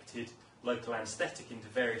injected local anaesthetic into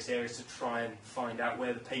various areas to try and find out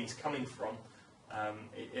where the pain's coming from,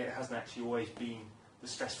 it hasn't actually always been the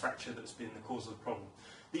stress fracture that's been the cause of the problem.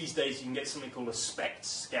 These days you can get something called a SPECT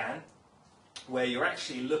scan, where you're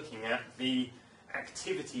actually looking at the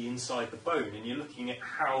activity inside the bone, and you're looking at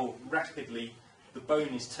how rapidly the bone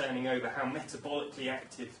is turning over, how metabolically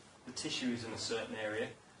active the tissue is in a certain area,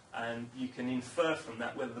 and you can infer from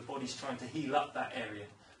that whether the body's trying to heal up that area,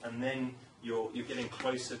 and then you're getting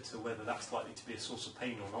closer to whether that's likely to be a source of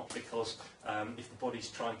pain or not, because if the body's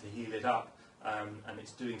trying to heal it up and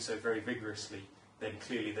it's doing so very vigorously, then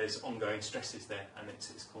clearly there's ongoing stresses there and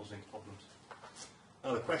it's causing problems.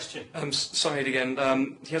 Another question? Sorry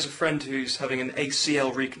again. He has a friend who's having an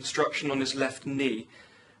ACL reconstruction on his left knee.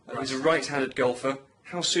 He's a right-handed golfer.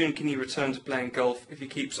 How soon can he return to playing golf if he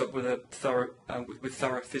keeps up with a thorough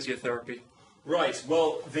physiotherapy? Right,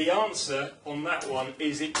 well, the answer on that one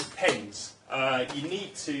is it depends. You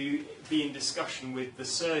need to be in discussion with the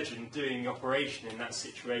surgeon doing the operation in that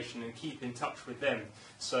situation and keep in touch with them.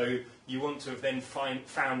 So you want to have then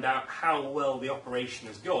found out how well the operation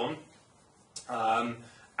has gone,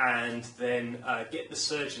 and then get the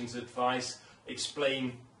surgeon's advice,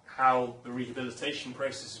 explain how the rehabilitation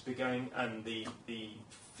process has been going, and the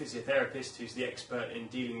physiotherapist, who's the expert in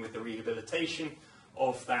dealing with the rehabilitation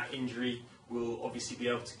of that injury, will obviously be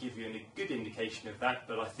able to give you a good indication of that.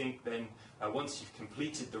 But I think then once you've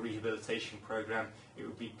completed the rehabilitation program, it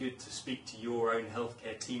would be good to speak to your own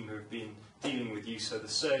healthcare team who have been dealing with you, so the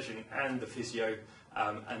surgeon and the physio,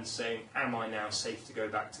 and saying, am I now safe to go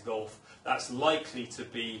back to golf? That's likely to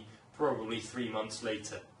be probably 3 months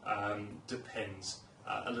later. Depends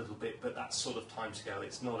a little bit, but that sort of timescale.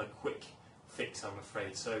 It's not a quick fix, I'm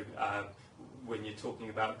afraid. So when you're talking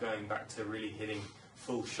about going back to really hitting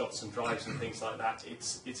full shots and drives and things like that,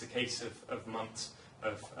 it's a case of months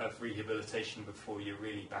of rehabilitation before you're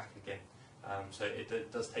really back again. So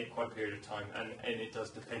it does take quite a period of time, and it does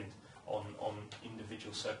depend on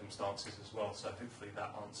individual circumstances as well. So hopefully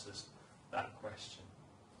that answers that question.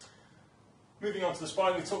 Moving on to the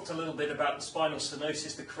spine, we talked a little bit about the spinal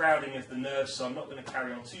stenosis, the crowding of the nerves, so I'm not going to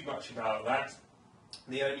carry on too much about that.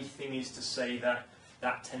 The only thing is to say that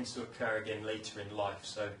that tends to occur again later in life,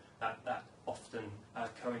 so that often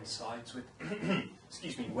coincides with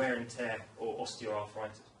excuse me, wear and tear or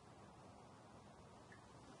osteoarthritis.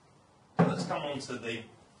 Let's come on to the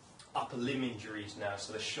upper limb injuries now,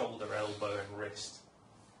 so the shoulder, elbow and wrist.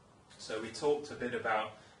 So we talked a bit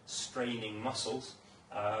about straining muscles,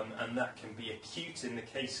 and that can be acute in the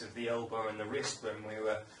case of the elbow and the wrist. When we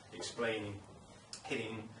were explaining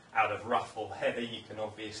hitting out of rough or heather, you can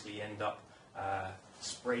obviously end up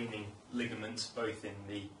spraining ligaments both in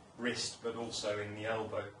the wrist but also in the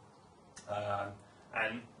elbow,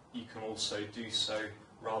 and you can also do so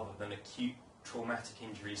rather than acute traumatic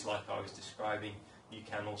injuries like I was describing. You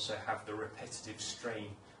can also have the repetitive strain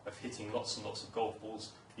of hitting lots and lots of golf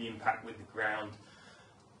balls, the impact with the ground.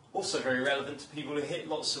 Also very relevant to people who hit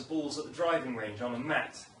lots of balls at the driving range on a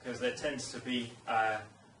mat, because there tends to be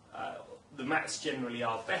the mats generally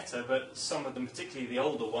are better, but some of them, particularly the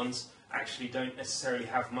older ones, actually don't necessarily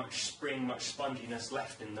have much spring, much sponginess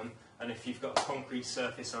left in them, and if you've got a concrete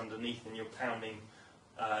surface underneath and you're pounding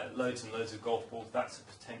loads and loads of golf balls, that's a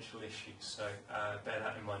potential issue, so bear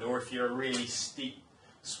that in mind. Or if you're a really steep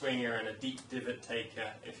swinger and a deep divot taker,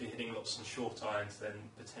 if you're hitting lots of short irons, then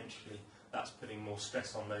potentially that's putting more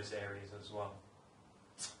stress on those areas as well.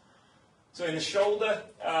 So in the shoulder,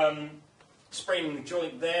 spraining the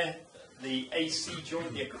joint there, the AC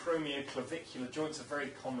joint, the acromioclavicular joints, are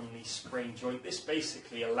very commonly sprained joint. This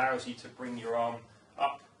basically allows you to bring your arm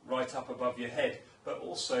up, right up above your head, but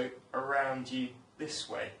also around you this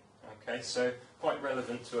way. Okay, so quite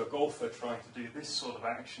relevant to a golfer trying to do this sort of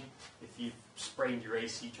action. If you've sprained your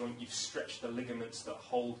AC joint, you've stretched the ligaments that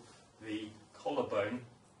hold the collarbone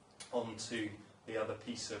onto the other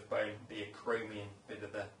piece of bone, the acromion bit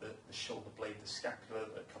of the shoulder blade, the scapula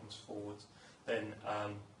that comes forwards, then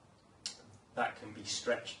that can be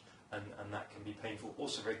stretched and that can be painful.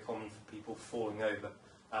 Also very common for people falling over,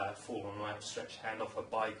 fall on an outstretched hand off a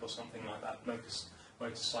bike or something like that,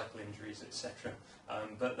 motorcycle injuries, etc.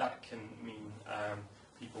 But that can mean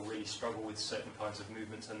people really struggle with certain kinds of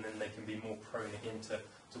movements, and then they can be more prone again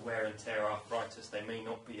to wear and tear arthritis. They may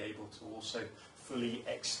not be able to also fully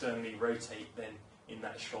externally rotate then in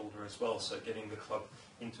that shoulder as well, so getting the club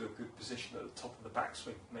into a good position at the top of the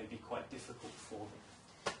backswing may be quite difficult for them.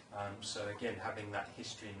 So again, having that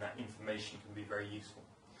history and that information can be very useful.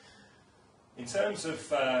 In terms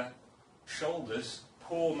of shoulders,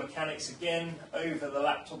 poor mechanics again, over the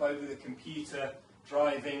laptop, over the computer,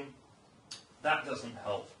 driving, that doesn't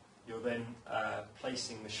help. You're then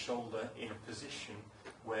placing the shoulder in a position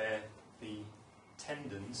where the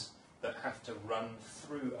tendons that have to run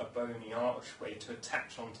through a bony archway to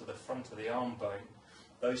attach onto the front of the arm bone,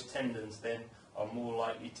 those tendons then are more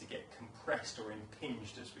likely to get compressed or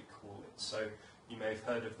impinged, as we call it. So you may have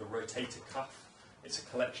heard of the rotator cuff. It's a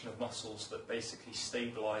collection of muscles that basically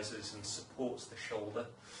stabilizes and supports the shoulder.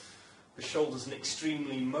 The shoulder's an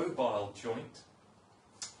extremely mobile joint,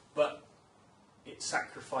 but it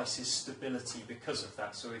sacrifices stability because of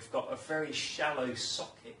that. So we've got a very shallow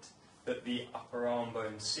socket that the upper arm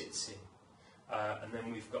bone sits in. And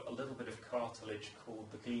then we've got a little bit of cartilage called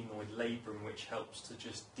the glenoid labrum, which helps to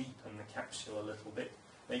just deepen the capsule a little bit,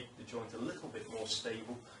 make the joint a little bit more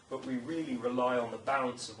stable, but we really rely on the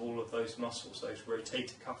balance of all of those muscles, those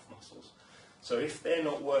rotator cuff muscles. So if they're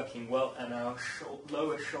not working well and our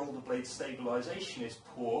lower shoulder blade stabilization is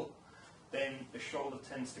poor, then the shoulder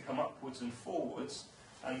tends to come upwards and forwards,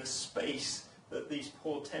 and the space that these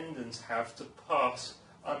poor tendons have to pass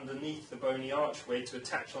underneath the bony archway to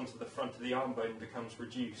attach onto the front of the arm bone becomes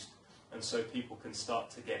reduced, and so people can start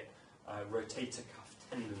to get rotator cuff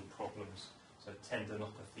tendon problems, so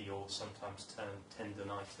tendinopathy, or sometimes termed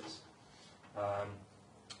tendinitis.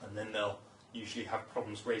 And then they'll usually have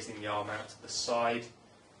problems raising the arm out to the side,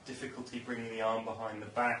 difficulty bringing the arm behind the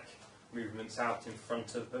back, movements out in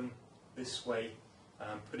front of them this way,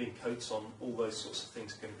 putting coats on, all those sorts of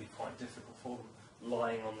things are going to be quite difficult for them.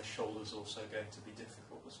 Lying on the shoulder is also going to be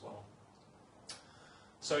difficult as well.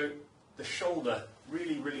 So the shoulder,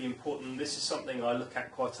 really, really important. This is something I look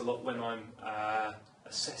at quite a lot when I'm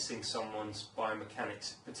assessing someone's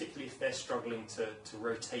biomechanics, particularly if they're struggling to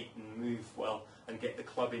rotate and move well and get the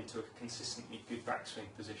club into a consistently good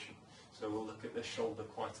backswing position. So we'll look at the shoulder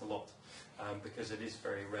quite a lot because it is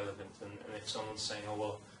very relevant. And if someone's saying, oh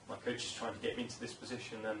well, my coach is trying to get me into this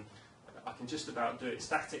position, and I can just about do it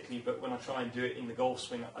statically, but when I try and do it in the golf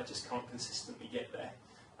swing, I just can't consistently get there.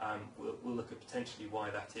 We'll look at potentially why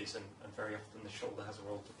that is, and very often the shoulder has a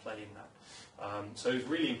role to play in that. So it's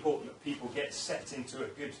really important that people get set into a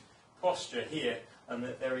good posture here, and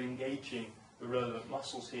that they're engaging the relevant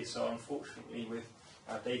muscles here. So unfortunately, with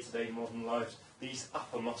our day-to-day modern lives, these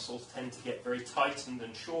upper muscles tend to get very tightened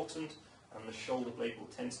and shortened, and the shoulder blade will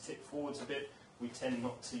tend to tip forwards a bit. We tend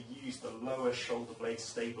not to use the lower shoulder blade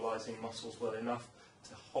stabilizing muscles well enough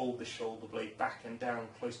to hold the shoulder blade back and down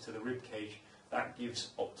close to the rib cage. That gives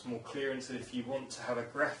optimal clearance, and if you want to have a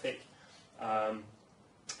graphic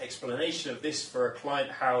explanation of this for a client,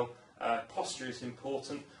 how posture is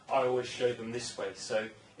important, I always show them this way. So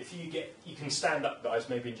if you can stand up, guys,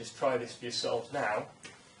 maybe, and just try this for yourselves now.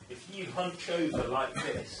 If you hunch over like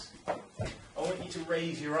this, I want you to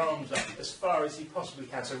raise your arms up as far as you possibly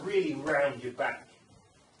can, so really round your back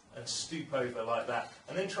and stoop over like that,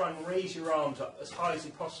 and then try and raise your arms up as high as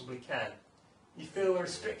you possibly can. You feel the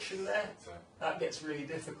restriction there? That gets really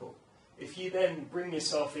difficult. If you then bring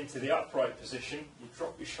yourself into the upright position, you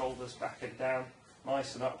drop your shoulders back and down,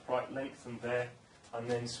 nice and upright, lengthen there, and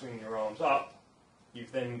then swing your arms up,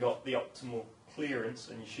 you've then got the optimal clearance,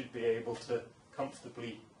 and you should be able to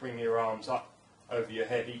comfortably bring your arms up over your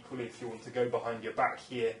head. Equally, if you want to go behind your back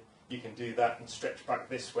here, you can do that and stretch back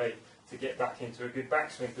this way to get back into a good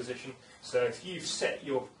backswing position. So if you've set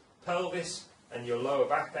your pelvis and your lower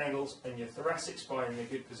back angles and your thoracic spine in a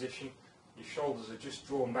good position, your shoulders are just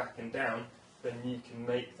drawn back and down, then you can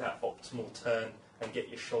make that optimal turn and get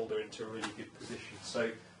your shoulder into a really good position. So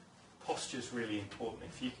posture is really important.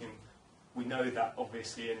 If you can, we know that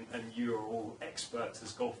obviously, and you are all experts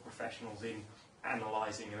as golf professionals in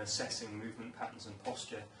analysing and assessing movement patterns and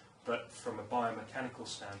posture, but from a biomechanical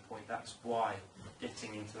standpoint, that's why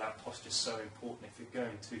getting into that posture is so important if you're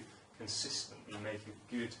going to consistently make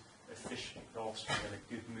a good, efficient golf swing and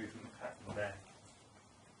a good movement pattern there.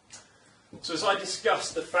 So as I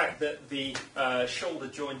discussed the fact that the shoulder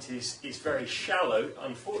joint is very shallow,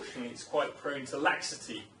 unfortunately it's quite prone to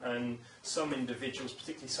laxity, and some individuals,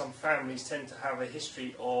 particularly some families, tend to have a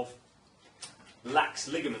history of lax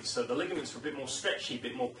ligaments. So the ligaments are a bit more stretchy, a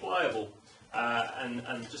bit more pliable,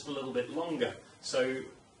 and just a little bit longer. So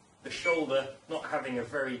the shoulder not having a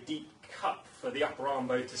very deep cup for the upper arm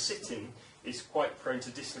bone to sit in is quite prone to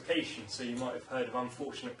dislocation. So you might have heard of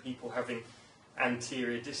unfortunate people having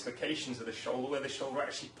anterior dislocations of the shoulder, where the shoulder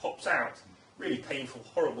actually pops out. Really painful,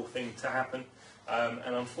 horrible thing to happen,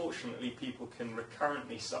 and unfortunately people can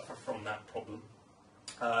recurrently suffer from that problem.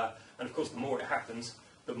 And of course, the more it happens,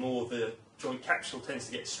 the more the joint capsule tends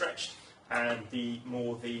to get stretched, and the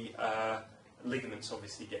more the ligaments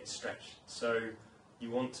obviously get stretched. So you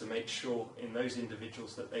want to make sure in those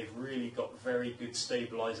individuals that they've really got very good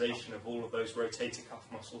stabilisation of all of those rotator cuff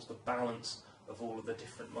muscles. The balance of all of the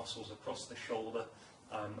different muscles across the shoulder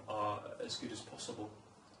are as good as possible.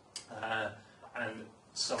 And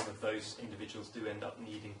some of those individuals do end up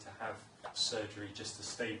needing to have surgery just to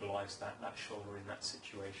stabilise that shoulder in that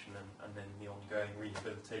situation, and then the ongoing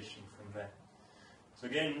rehabilitation from there. So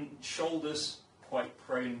again, shoulders quite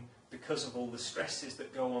prone, because of all the stresses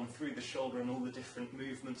that go on through the shoulder and all the different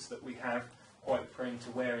movements that we have, quite prone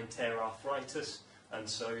to wear and tear arthritis. And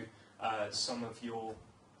so some of your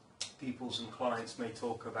pupils and clients may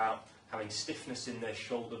talk about having stiffness in their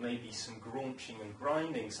shoulder, maybe some graunching and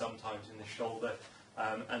grinding sometimes in the shoulder,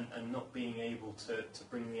 and not being able to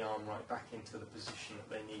bring the arm right back into the position that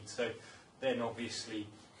they need. So then obviously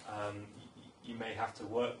you may have to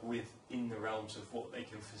work within the realms of what they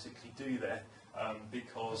can physically do there,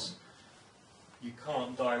 because you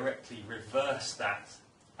can't directly reverse that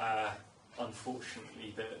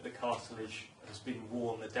unfortunately the cartilage has been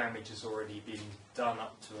worn, the damage has already been done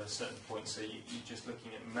up to a certain point, so you're just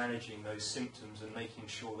looking at managing those symptoms and making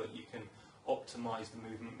sure that you can optimise the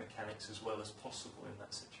movement mechanics as well as possible in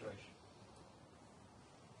that situation.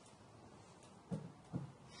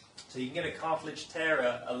 So you can get a cartilage tear,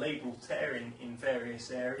 a labral tear in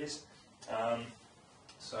various areas.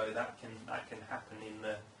 So that can happen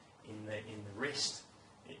in the wrist.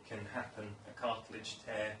 It can happen, a cartilage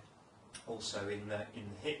tear, also in the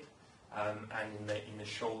hip and in the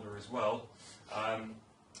shoulder as well.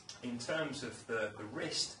 In terms of the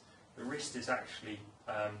wrist is actually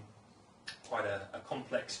quite a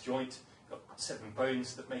complex joint. Got 7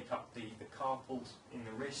 bones that make up the carpals in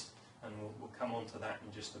the wrist, and we'll come on to that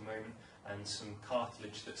in just a moment, and some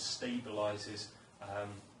cartilage that stabilises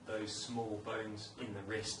those small bones in the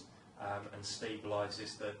wrist and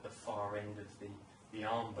stabilises the far end of the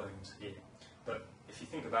arm bones here. But if you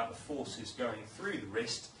think about the forces going through the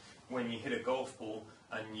wrist, when you hit a golf ball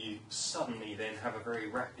and you suddenly then have a very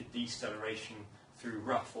rapid deceleration through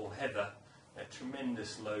rough or heather, there are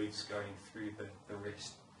tremendous loads going through the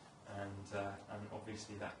wrist, and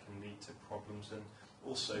obviously that can lead to problems, and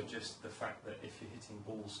also just the fact that if you're hitting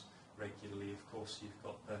balls regularly, of course you've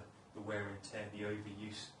got the wear and tear, the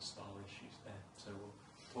overuse style issues there. So we'll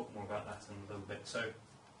talk more about that in a little bit. So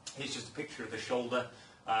here's just a picture of the shoulder.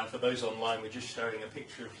 For those online, we're just showing a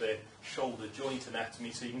picture of the shoulder joint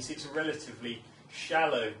anatomy. So you can see it's a relatively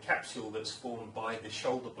shallow capsule that's formed by the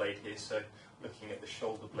shoulder blade here. So looking at the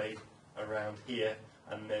shoulder blade around here,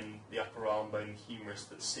 and then the upper arm bone humerus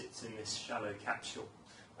that sits in this shallow capsule.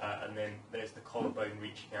 And then there's the collarbone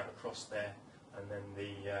reaching out across there, and then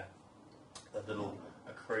the little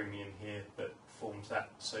acromion here that forms that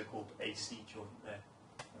so-called AC joint there.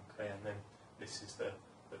 Okay, and then this is the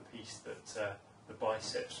piece that the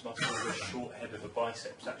biceps muscle, the short head of the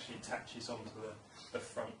biceps actually attaches onto the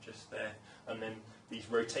front just there. And then these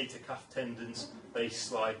rotator cuff tendons, they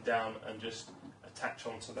slide down and just attach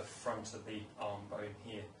onto the front of the arm bone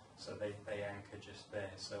here. So they anchor just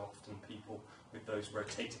there. So often people with those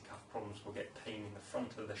rotator cuff problems will get pain in the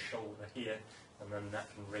front of the shoulder here, and then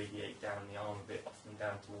that can radiate down the arm a bit, often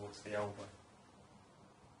down towards the elbow.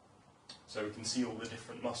 So we can see all the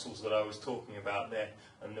different muscles that I was talking about there,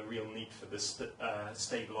 and the real need for the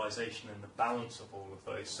stabilisation and the balance of all of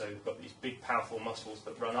those. So we've got these big powerful muscles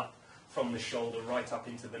that run up from the shoulder right up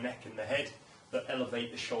into the neck and the head, that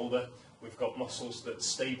elevate the shoulder. We've got muscles that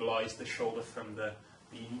stabilise the shoulder from the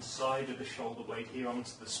inside of the shoulder blade here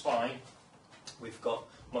onto the spine. We've got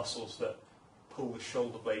muscles that pull the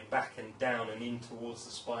shoulder blade back and down and in towards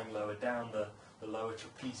the spine, lower down the lower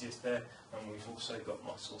trapezius there, and we've also got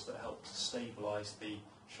muscles that help to stabilise the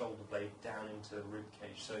shoulder blade down into the rib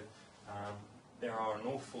cage. So there are an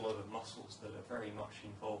awful lot of muscles that are very much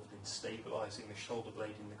involved in stabilising the shoulder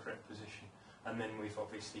blade in the correct position. And then we've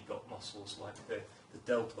obviously got muscles like the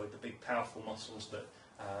deltoid, the big powerful muscles that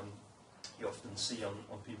you often see on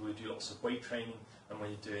people who do lots of weight training, and when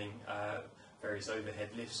you're doing various overhead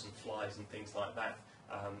lifts and flies and things like that,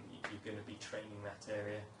 you're going to be training that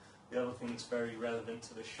area. The other thing that's very relevant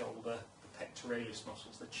to the shoulder, the pectoralis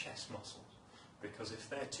muscles, the chest muscles, because if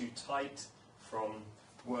they're too tight from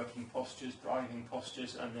working postures, driving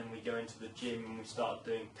postures, and then we go into the gym and we start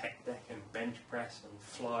doing pec deck and bench press and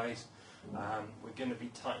flies, we're going to be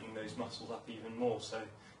tightening those muscles up even more. So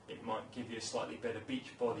it might give you a slightly better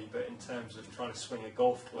beach body, but in terms of trying to swing a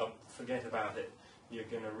golf club, forget about it. You're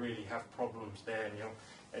going to really have problems there, and you'll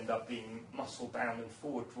end up being muscle bound and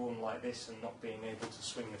forward drawn like this and not being able to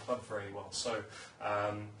swing the club very well. So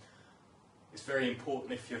it's very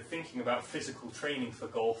important, if you're thinking about physical training for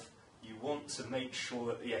golf, you want to make sure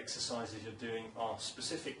that the exercises you're doing are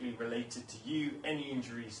specifically related to you, any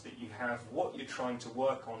injuries that you have, what you're trying to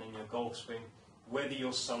work on in your golf swing, whether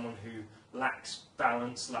you're someone who lacks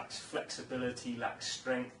balance, lacks flexibility, lacks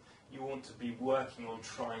strength. You want to be working on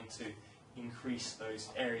trying to increase those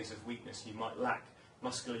areas of weakness. You might lack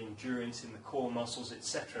muscular endurance in the core muscles,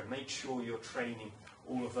 etc. Make sure you're training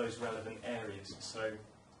all of those relevant areas. So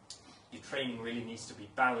your training really needs to be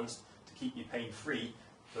balanced to keep you pain-free,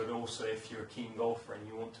 but also if you're a keen golfer and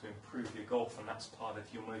you want to improve your golf and that's part of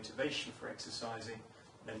your motivation for exercising,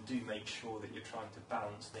 then do make sure that you're trying to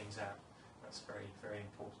balance things out. That's very, very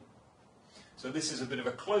important. So this is a bit of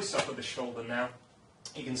a close-up of the shoulder now.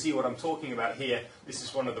 You can see what I'm talking about here. This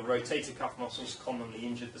is one of the rotator cuff muscles commonly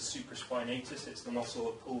injured, the supraspinatus. It's the muscle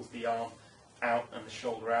that pulls the arm out and the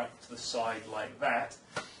shoulder out to the side like that.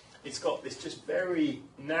 It's got this just very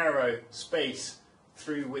narrow space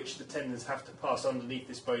through which the tendons have to pass underneath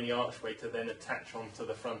this bony archway to then attach onto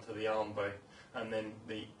the front of the arm bone. and then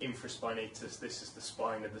the infraspinatus, this is the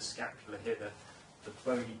spine of the scapula here, the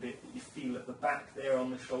bony bit that you feel at the back there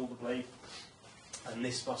on the shoulder blade. And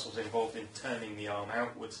this muscle is involved in turning the arm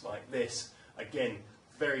outwards like this. Again,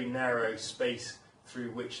 very narrow space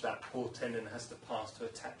through which that poor tendon has to pass to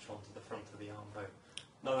attach onto the front of the arm bone.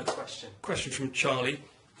 Another question? Question from Charlie.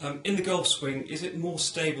 In the golf swing, is it more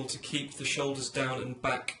stable to keep the shoulders down and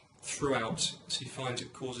back throughout, so he finds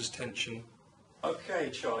it causes tension?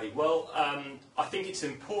 Okay, Charlie. Well, I think it's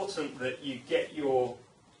important that you get your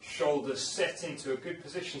shoulders set into a good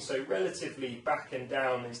position, so relatively back and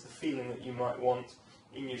down is the feeling that you might want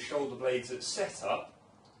in your shoulder blades at setup,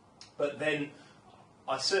 but then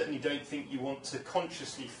I certainly don't think you want to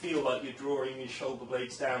consciously feel like you're drawing your shoulder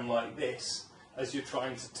blades down like this as you're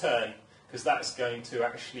trying to turn, because that's going to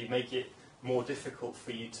actually make it more difficult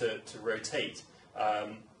for you to rotate,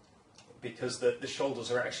 because the shoulders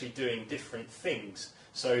are actually doing different things.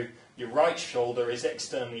 So your right shoulder is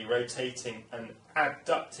externally rotating and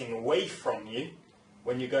abducting away from you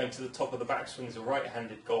when you're going to the top of the backswing as a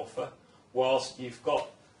right-handed golfer, whilst you've got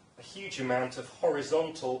a huge amount of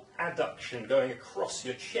horizontal adduction going across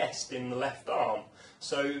your chest in the left arm.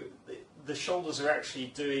 So the shoulders are actually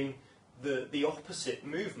doing the opposite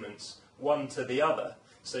movements, one to the other.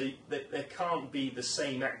 So there can't be the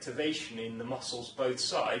same activation in the muscles both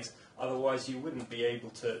sides, otherwise you wouldn't be able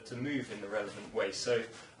to move in the relevant way. So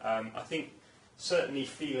I think certainly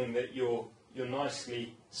feeling that you're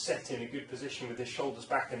nicely set in a good position with the shoulders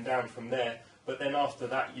back and down from there, but then after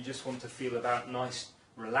that you just want to feel about nice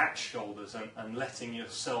relaxed shoulders and letting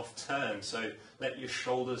yourself turn. So let your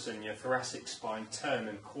shoulders and your thoracic spine turn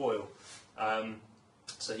and coil.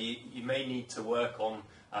 So you may need to work on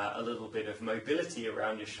a little bit of mobility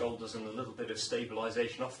around your shoulders and a little bit of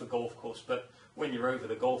stabilisation off the golf course, but when you're over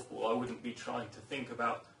the golf ball, I wouldn't be trying to think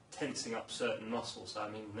about tensing up certain muscles. I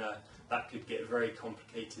mean, that could get very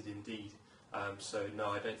complicated indeed. So no,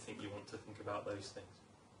 I don't think you want to think about those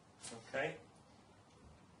things. Okay.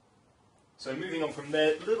 So moving on from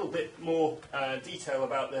there, a little bit more detail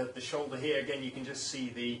about the shoulder here. Again, you can just see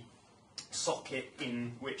the socket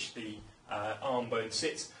in which the arm bone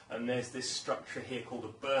sits, and there's this structure here called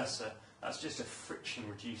a bursa. That's just a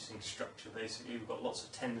friction-reducing structure. Basically, we've got lots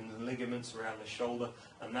of tendons and ligaments around the shoulder,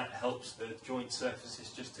 and that helps the joint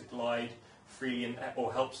surfaces just to glide freely,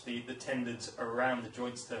 or helps the tendons around the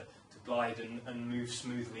joints to glide and move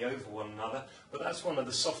smoothly over one another. But that's one of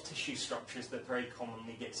the soft tissue structures that very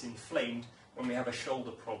commonly gets inflamed when we have a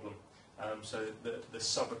shoulder problem. So the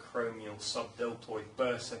subacromial, subdeltoid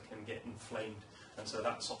bursa can get inflamed, and so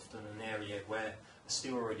that's often an area where a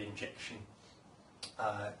steroid injection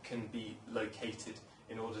can be located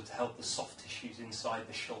in order to help the soft tissues inside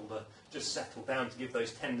the shoulder just settle down, to give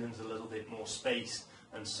those tendons a little bit more space.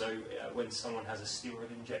 And so when someone has a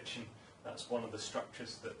steroid injection, that's one of the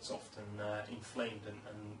structures that's often inflamed,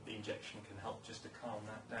 and the injection can help just to calm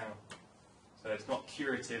that down. So it's not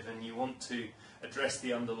curative, and you want to address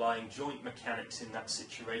the underlying joint mechanics in that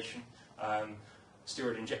situation.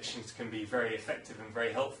 Steroid injections can be very effective and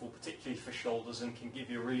very helpful, particularly for shoulders, and can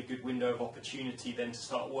give you a really good window of opportunity then to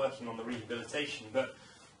start working on the rehabilitation. But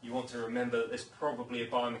you want to remember that there's probably a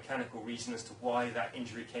biomechanical reason as to why that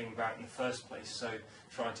injury came about in the first place. So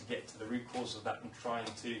trying to get to the root cause of that and trying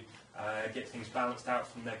to get things balanced out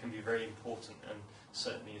from there can be very important, and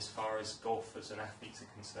certainly as far as golfers and athletes are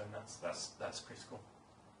concerned, that's critical.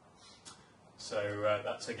 So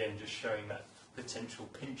that's again just showing that potential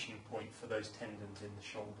pinching point for those tendons in the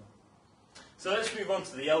shoulder. So let's move on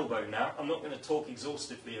to the elbow now. I'm not going to talk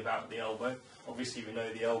exhaustively about the elbow. Obviously we know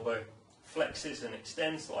the elbow flexes and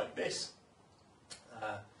extends like this.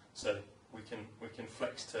 So we can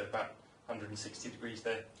flex to about 160 degrees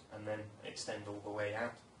there and then extend all the way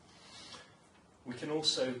out. We can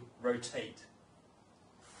also rotate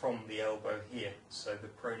from the elbow here. So the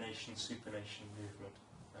pronation supination movement,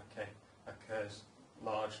 okay, occurs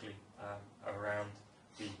largely around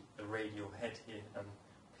the radial head here and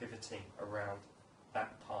pivoting around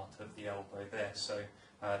that part of the elbow there. So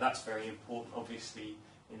that's very important. Obviously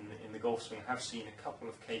in the golf swing I have seen a couple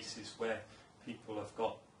of cases where people have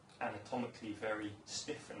got anatomically very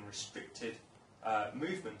stiff and restricted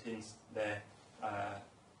movement in their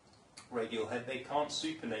radial head. They can't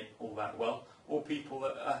supinate all that well, or people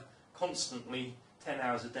that are constantly 10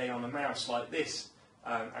 hours a day on a mouse like this.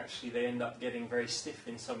 Actually they end up getting very stiff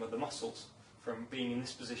in some of the muscles from being in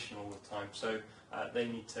this position all the time. So they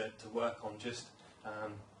need to work on just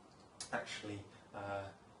actually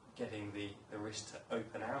getting the wrist to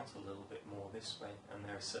open out a little bit more this way, and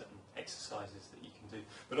there are certain exercises that you can do.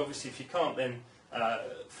 But obviously if you can't then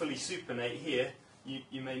fully supinate here,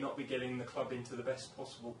 you may not be getting the club into the best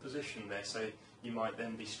possible position there. So you might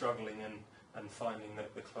then be struggling and finding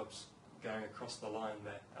that the club's going across the line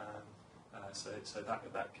there. So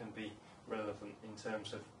that can be relevant in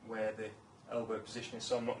terms of where the elbow position is.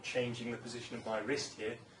 So I'm not changing the position of my wrist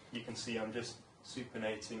here. You can see I'm just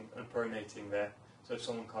supinating and pronating there. So if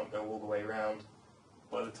someone can't go all the way around,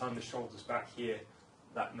 by the time the shoulder's back here,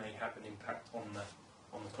 that may have an impact on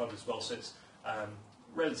the club as well. So it's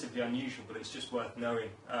relatively unusual, but it's just worth knowing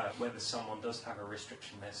whether someone does have a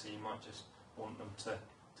restriction there. So you might just want them to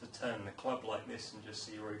turn the club like this and just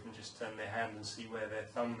see, or even just turn their hand and see where their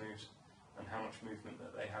thumb moves and how much movement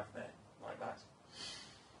that they have there, like that.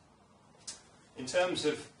 In terms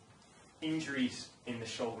of injuries in the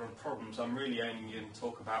shoulder and problems, I'm really only going to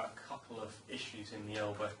talk about a couple of issues in the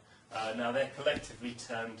elbow. Now they're collectively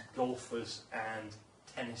termed golfers and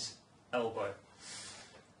tennis elbow.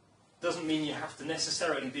 Doesn't mean you have to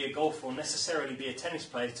necessarily be a golfer or necessarily be a tennis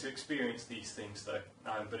player to experience these things though,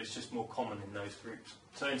 but it's just more common in those groups.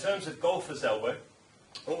 So in terms of golfer's elbow,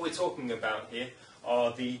 what we're talking about here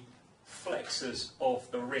are the flexors of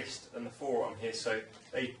the wrist and the forearm here. So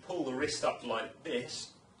they pull the wrist up like this,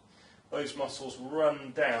 those muscles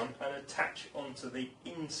run down and attach onto the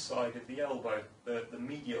inside of the elbow, the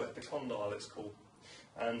medial epicondyle it's called.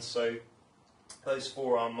 And so those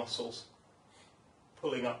forearm muscles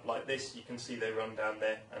pulling up like this, you can see they run down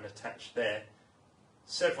there and attach there.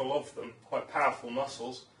 Several of them, quite powerful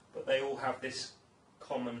muscles, but they all have this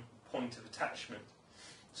common point of attachment.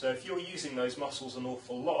 So if you're using those muscles an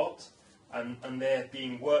awful lot and they're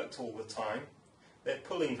being worked all the time, they're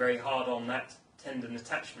pulling very hard on that tendon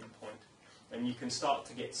attachment point, and you can start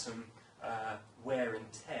to get some wear and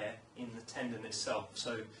tear in the tendon itself.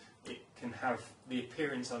 So it can have the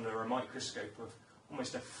appearance under a microscope of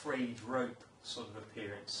almost a frayed rope sort of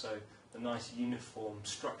appearance, so the nice uniform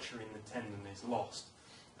structure in the tendon is lost.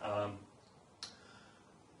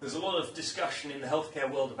 There's a lot of discussion in the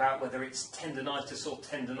healthcare world about whether it's tendinitis or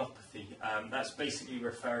tendinopathy. That's basically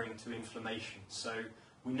referring to inflammation. So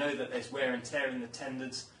we know that there's wear and tear in the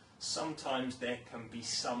tendons. Sometimes there can be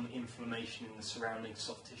some inflammation in the surrounding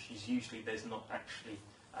soft tissues. Usually there's not actually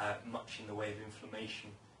much in the way of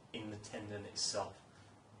inflammation in the tendon itself.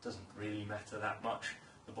 It doesn't really matter that much.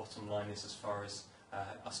 The bottom line is, as far as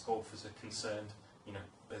us golfers are concerned, you know,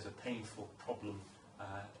 there's a painful problem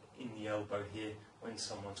in the elbow here when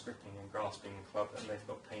someone's gripping and grasping the club and they've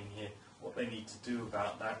got pain here. What they need to do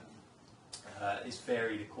about that is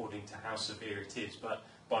varied according to how severe it is, but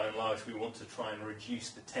by and large we want to try and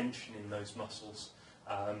reduce the tension in those muscles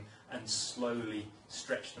and slowly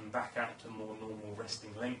stretch them back out to more normal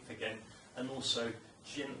resting length again, and also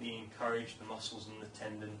gently encourage the muscles and the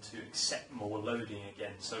tendon to accept more loading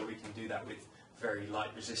again. So we can do that with very light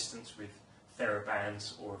resistance, with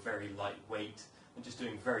TheraBands, or a very light weight, and just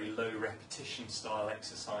doing very low repetition style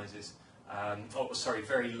exercises.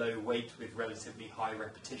 Very low weight with relatively high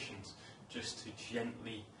repetitions, just to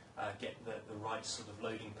gently get the right sort of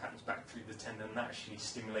loading patterns back through the tendon, and that actually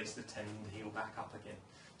stimulates the tendon to heal back up again.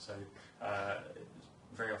 So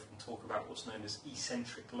very often talk about what's known as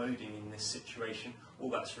eccentric loading in this situation. All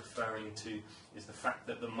that's referring to is the fact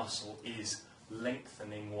that the muscle is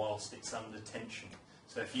lengthening whilst it's under tension.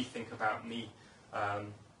 So if you think about me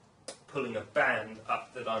pulling a band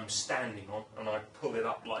up that I'm standing on, and I pull it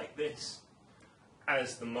up like this,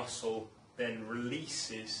 as the muscle then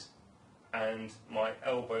releases and my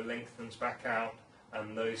elbow lengthens back out,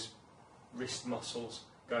 and those wrist muscles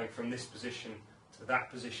going from this position to that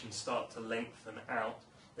position start to lengthen out,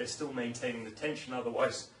 they're still maintaining the tension,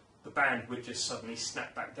 otherwise the band would just suddenly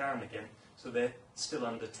snap back down again. So they're still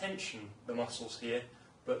under tension, the muscles here,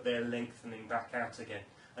 but they're lengthening back out again.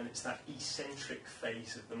 And it's that eccentric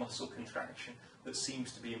phase of the muscle contraction that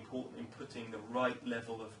seems to be important in putting the right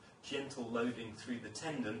level of gentle loading through the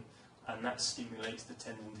tendon, and that stimulates the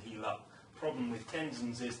tendon to heal up. Problem with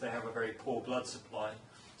tendons is they have a very poor blood supply,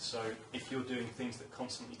 so if you're doing things that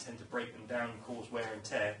constantly tend to break them down and cause wear and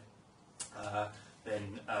tear,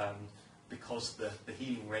 then because the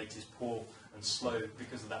healing rate is poor and slow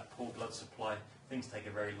because of that poor blood supply, things take a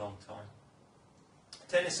very long time.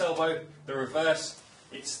 Tennis elbow, the reverse,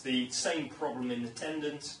 it's the same problem in the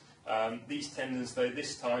tendons. These tendons, though,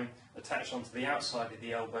 this time attach onto the outside of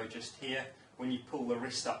the elbow just here. When you pull the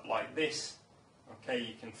wrist up like this, okay,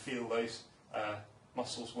 you can feel those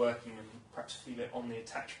muscles working, and perhaps feel it on the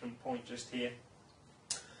attachment point just here.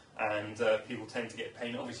 And people tend to get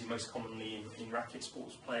pain, obviously most commonly in racket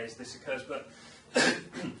sports players this occurs, but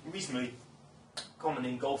reasonably common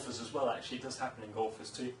in golfers as well. Actually, it does happen in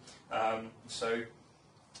golfers too. So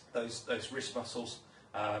those wrist muscles,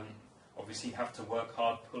 obviously you have to work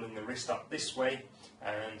hard pulling the wrist up this way,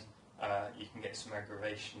 and you can get some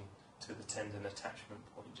aggravation to the tendon attachment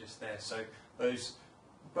point just there. So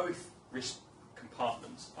both wrist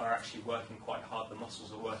compartments are actually working quite hard. The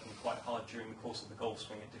muscles are working quite hard during the course of the golf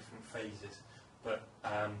swing at different phases. But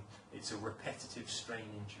it's a repetitive strain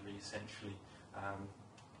injury essentially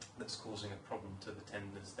that's causing a problem to the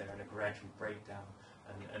tendons there, and a gradual breakdown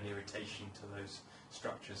and irritation to those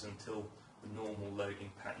structures until the normal loading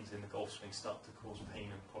patterns in the golf swing start to cause pain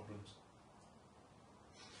and problems.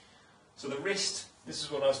 So the wrist, this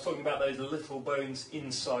is what I was talking about, those little bones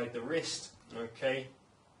inside the wrist, okay?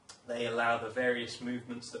 They allow the various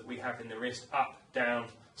movements that we have in the wrist, up, down,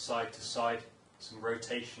 side to side, some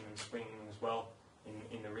rotation and swinging as well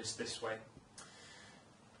in the wrist this way.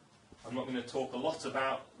 I'm not going to talk a lot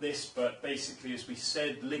about this, but basically, as we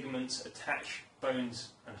said, ligaments attach bones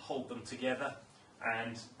and hold them together,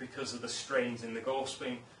 and because of the strains in the golf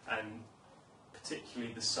swing and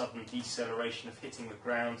particularly the sudden deceleration of hitting the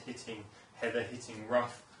ground, hitting heather, hitting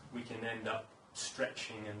rough, we can end up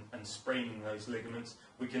stretching and spraining those ligaments.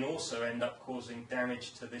 We can also end up causing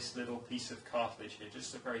damage to this little piece of cartilage here,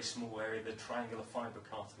 just a very small area, the triangular fibre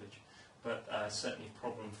cartilage, but certainly a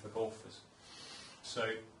problem for golfers. So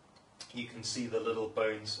you can see the little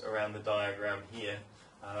bones around the diagram here,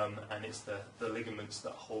 and it's the ligaments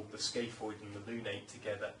that hold the scaphoid and the lunate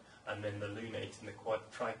together, and then the lunate and the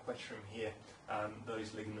triquetrum here.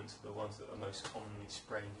 Those ligaments are the ones that are most commonly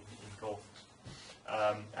sprained in golf.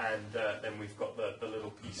 Then we've got the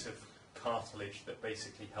little piece of cartilage that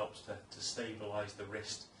basically helps to stabilise the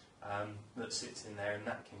wrist that sits in there, and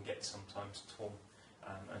that can get sometimes torn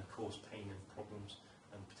and cause pain and problems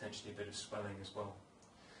and potentially a bit of swelling as well.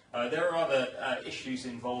 There are other issues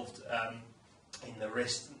involved in the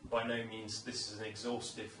wrist. By no means this is an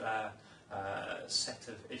exhaustive set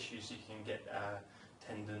of issues. You can get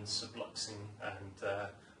tendons subluxing and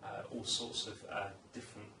all sorts of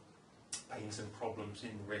different pains and problems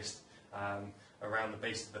in the wrist. Around the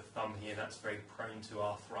base of the thumb here, that's very prone to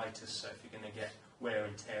arthritis, so if you're going to get wear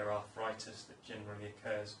and tear arthritis, that generally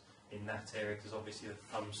occurs in that area, because obviously the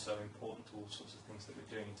thumb's so important to all sorts of things that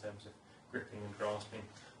we're doing in terms of gripping and grasping.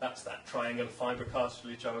 That's that triangular fibre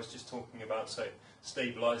cartilage I was just talking about, so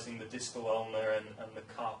stabilising the distal ulnar and the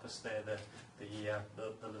carpus there, the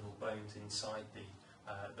little bones inside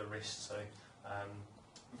the wrist. So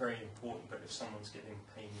very important, but if someone's getting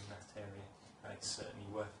pain in that area, it's certainly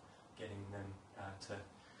worth getting them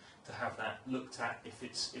to have that looked at if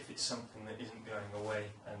it's something that isn't going away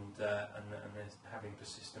and they're having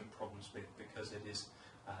persistent problems with, because it is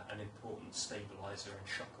an important stabiliser and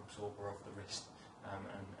shock absorber of the wrist,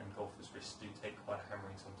 and golfers' wrists do take quite a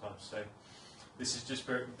hammering sometimes. So this is just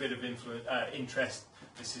for a bit of interest.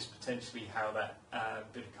 This is potentially how that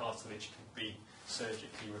bit of cartilage could be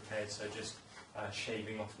surgically repaired. So just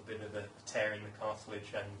shaving off a bit of the tear in the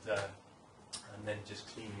cartilage and then just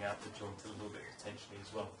cleaning out the joint a little bit potentially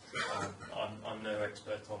as well. I'm no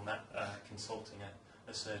expert on that. Consulting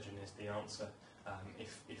a surgeon is the answer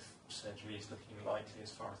if surgery is looking likely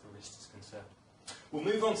as far as the wrist is concerned. We'll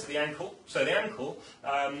move on to the ankle. So the ankle,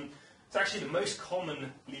 it's actually the most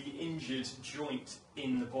commonly injured joint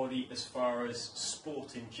in the body as far as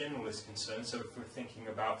sport in general is concerned. So if we're thinking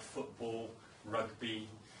about football, rugby,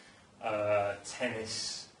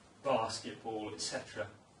 tennis, basketball, etc.,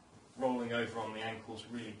 rolling over on the ankle is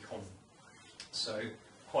really common. So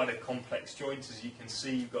quite a complex joint, as you can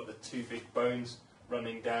see. You've got the two big bones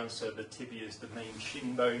running down, so the tibia is the main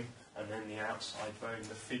shin bone, and then the outside bone,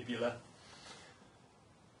 the fibula.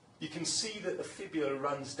 You can see that the fibula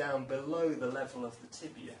runs down below the level of the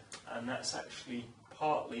tibia, and that's actually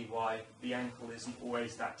partly why the ankle isn't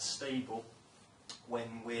always that stable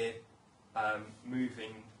when we're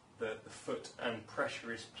moving the foot, and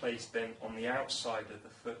pressure is placed then on the outside of the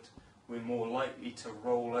foot. We're more likely to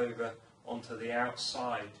roll over onto the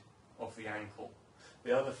outside of the ankle.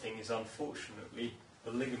 The other thing is, unfortunately,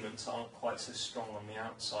 the ligaments aren't quite so strong on the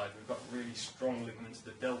outside. We've got really strong ligaments,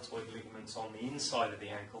 the deltoid ligaments on the inside of the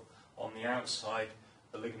ankle. On the outside,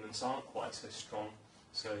 the ligaments aren't quite so strong.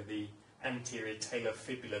 So the anterior talar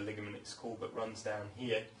fibular ligament, it's called, that runs down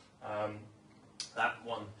here, that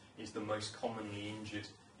one is the most commonly injured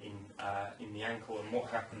in the ankle. And what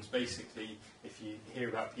happens basically, if you hear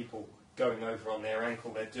about people going over on their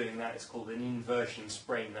ankle, they're doing that. It's called an inversion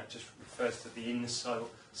sprain. That just refers to the inside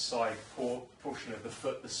portion of the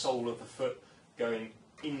foot, the sole of the foot, going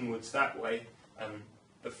inwards that way, and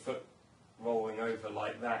the foot rolling over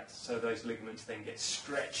like that. So those ligaments then get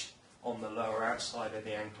stretched on the lower outside of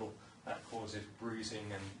the ankle. That causes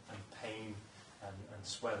bruising and pain and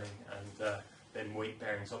swelling, and then weight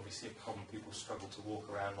bearing is obviously a problem. People struggle to walk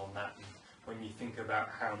around on that. And when you think about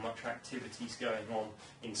how much activity is going on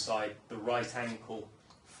inside the right ankle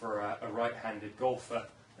for a right-handed golfer,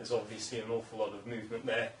 there's obviously an awful lot of movement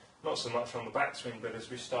there. Not so much on the backswing, but as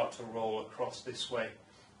we start to roll across this way,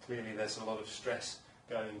 clearly there's a lot of stress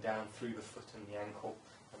going down through the foot and the ankle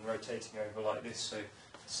and rotating over like this. So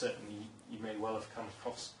certainly you may well have come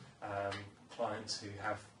across clients who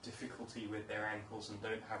have difficulty with their ankles and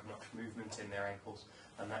don't have much movement in their ankles,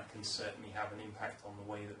 and that can certainly have an impact on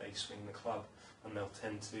the way that they swing the club, and they'll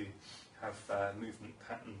tend to have movement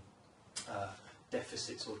pattern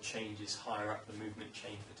deficits or changes higher up the movement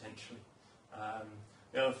chain potentially.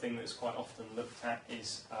 The other thing that's quite often looked at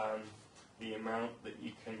is the amount that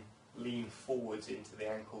you can lean forwards into the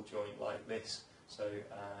ankle joint like this. So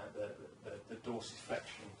the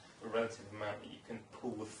dorsiflexion, the relative amount that you can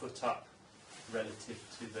pull the foot up relative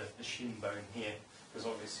to the shin bone here. Because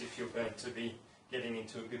obviously if you're going to be getting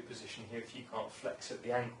into a good position here, if you can't flex at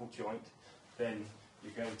the ankle joint, then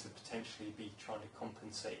you're going to potentially be trying to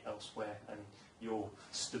compensate elsewhere, and your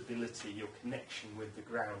stability, your connection with the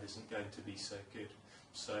ground isn't going to be so good.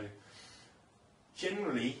 So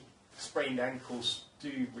generally, sprained ankles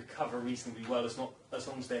do recover reasonably well as long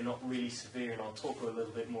as they're not really severe, and I'll talk a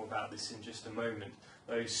little bit more about this in just a moment.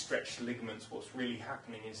 Those stretched ligaments, what's really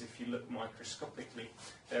happening is, if you look microscopically,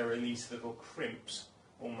 there are these little crimps,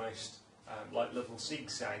 almost like little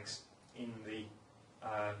zigzags in the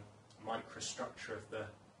microstructure of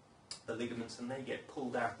the ligaments, and they get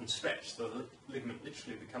pulled out and stretched. The ligament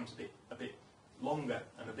literally becomes a bit longer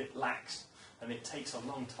and a bit lax, and it takes a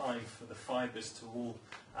long time for the fibres to all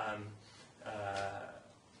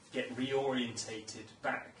get reorientated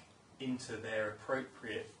back into their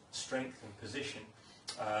appropriate strength and position,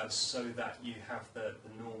 so that you have the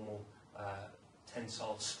normal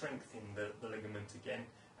tensile strength in the ligament again,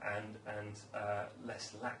 and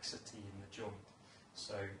less laxity in the joint.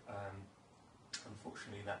 So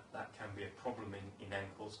unfortunately that can be a problem in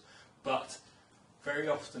ankles, but very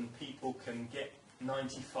often people can get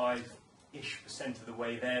 95-ish% of the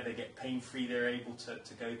way there, they get pain-free, they're able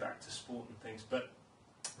to go back to sport and things, but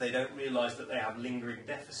they don't realise that they have lingering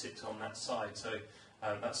deficits on that side. So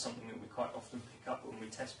that's something that we quite often pick up when we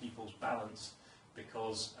test people's balance,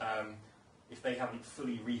 because if they haven't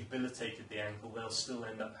fully rehabilitated the ankle, they'll still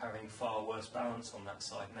end up having far worse balance on that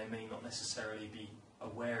side, and they may not necessarily be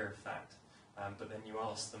aware of that. But then you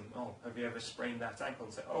ask them, oh, have you ever sprained that ankle?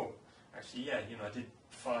 And say, oh, actually, yeah, I did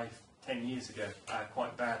 5-10 years ago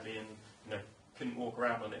quite badly, and couldn't walk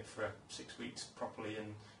around on it for 6 weeks properly,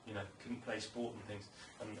 and couldn't play sport and things.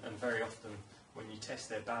 And very often when you test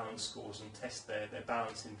their balance scores and test their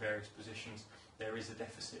balance in various positions, there is a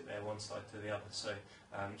deficit there, one side to the other. So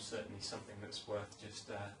certainly something that's worth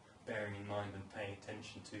just bearing in mind and paying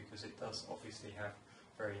attention to, because it does obviously have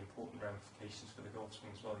very important ramifications for the golf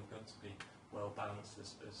swing as well. You've got to be well balanced,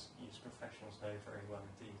 as you as professionals know very well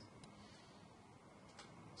indeed.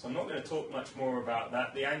 So I'm not going to talk much more about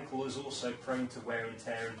that. The ankle is also prone to wear and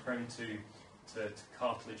tear and prone to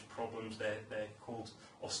cartilage problems. They're called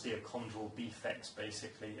osteochondral defects,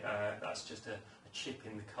 basically. That's just a chip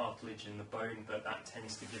in the cartilage in the bone, but that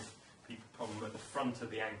tends to give people a problem at the front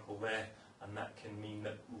of the ankle there, and that can mean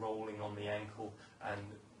that rolling on the ankle and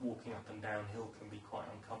walking up and downhill can be quite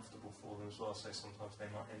uncomfortable for them as well, so sometimes they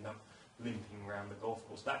might end up limping around the golf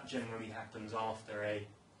course. That generally happens after a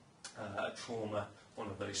trauma, one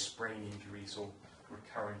of those sprain injuries or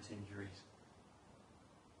recurrent injuries.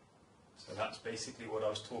 So that's basically what I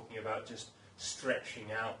was talking about, just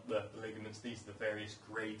stretching out the ligaments. These are the various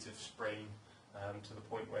grades of sprain, to the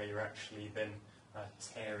point where you're actually then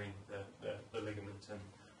tearing the ligament,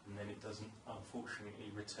 and then it doesn't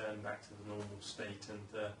unfortunately return back to the normal state, and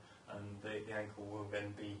the ankle will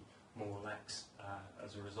then be more lax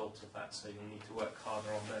as a result of that. So you'll need to work harder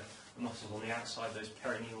on the muscles on the outside, those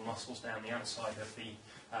perineal muscles down the outside of the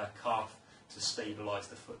calf, to stabilise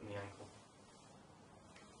the foot and the ankle.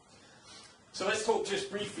 So let's talk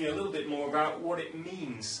just briefly a little bit more about what it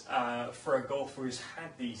means for a golfer who's had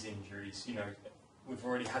these injuries. We've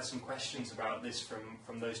already had some questions about this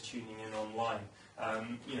from those tuning in online.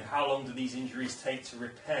 How long do these injuries take to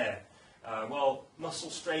repair? Well, muscle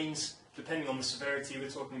strains, depending on the severity, we're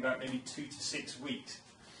talking about maybe 2 to 6 weeks.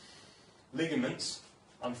 Ligaments,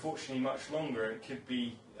 unfortunately, much longer. It could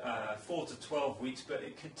be 4 to 12 weeks, but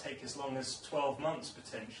it could take as long as 12 months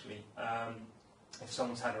potentially. If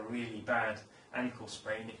someone's had a really bad ankle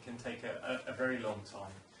sprain, it can take a very long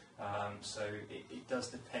time. So it does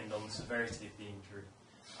depend on the severity of the injury.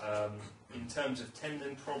 In terms of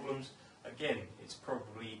tendon problems, again, it's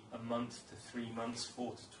probably a month to 3 months,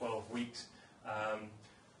 4 to 12 weeks.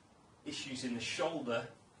 issues in the shoulder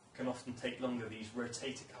can often take longer. These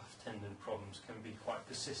rotator cuff tendon problems can be quite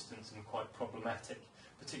persistent and quite problematic,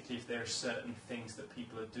 particularly if there are certain things that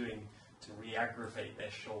people are doing to re-aggravate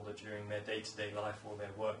their shoulder during their day-to-day life or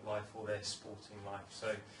their work life or their sporting life.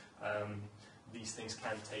 So these things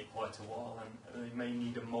can take quite a while, and they may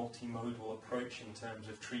need a multimodal approach in terms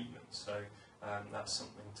of treatment. So that's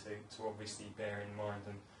something to obviously bear in mind,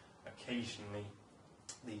 and occasionally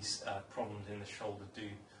these problems in the shoulder do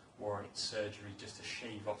warrant surgery just to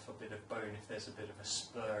shave off a bit of bone if there's a bit of a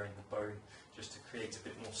spur in the bone, just to create a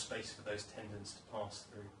bit more space for those tendons to pass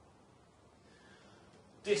through.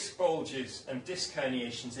 Disc bulges and disc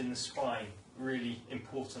herniations in the spine, really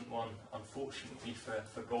important one, unfortunately,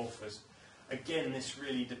 for golfers. Again, this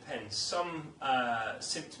really depends. Some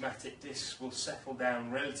symptomatic discs will settle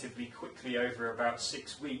down relatively quickly over about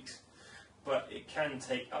 6 weeks, but it can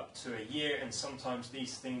take up to a year, and sometimes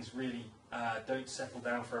these things really don't settle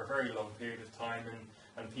down for a very long period of time,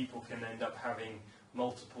 and people can end up having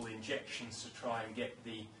multiple injections to try and get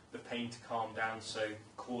the pain to calm down, so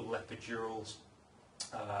caudal epidurals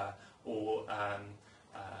or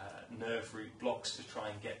nerve root blocks to try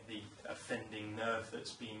and get the offending nerve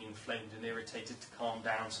that's being inflamed and irritated to calm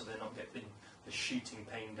down, so they're not getting the shooting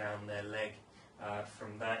pain down their leg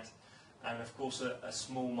from that. And of course a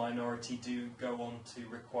small minority do go on to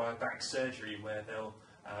require back surgery, where they'll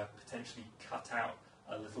potentially cut out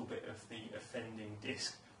a little bit of the offending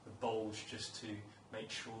disc, the bulge, just to make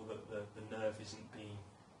sure that the nerve isn't being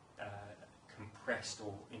compressed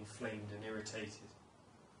or inflamed and irritated.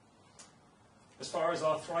 As far as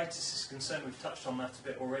arthritis is concerned, we've touched on that a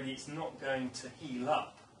bit already. It's not going to heal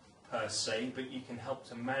up per se, but you can help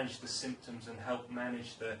to manage the symptoms and help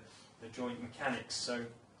manage the joint mechanics. So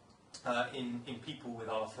in people with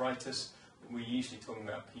arthritis, we're usually talking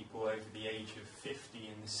about people over the age of 50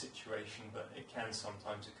 in this situation, but it can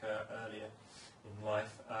sometimes occur earlier in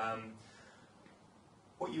life.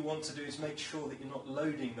 What you want to do is make sure that you're not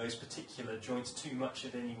loading those particular joints too much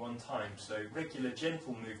at any one time. So regular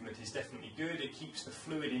gentle movement is definitely good. It keeps the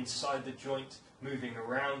fluid inside the joint moving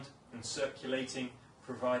around and circulating,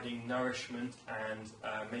 providing nourishment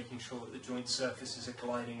and making sure that the joint surfaces are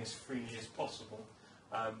gliding as freely as possible.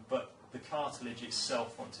 But the cartilage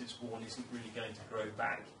itself, once it's worn, isn't really going to grow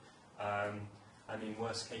back. And in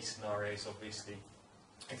worst case scenarios, obviously,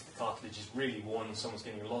 if the cartilage is really worn and someone's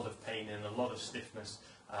getting a lot of pain and a lot of stiffness,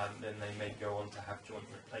 then they may go on to have joint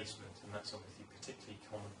replacement, and that's obviously particularly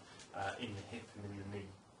common in the hip and in the knee.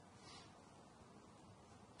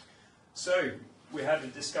 So we had a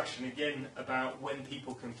discussion again about when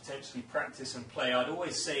people can potentially practice and play. I'd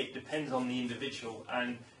always say it depends on the individual,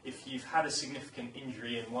 and if you've had a significant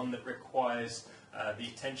injury and one that requires the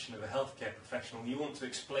attention of a healthcare professional, you want to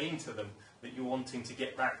explain to them that you're wanting to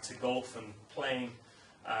get back to golf and playing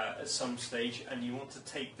at some stage, and you want to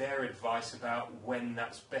take their advice about when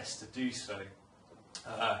that's best to do so,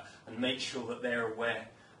 and make sure that they're aware.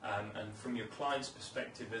 And from your client's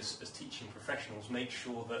perspective as teaching professionals, make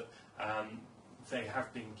sure that they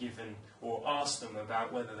have been given, or ask them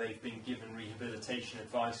about whether they've been given rehabilitation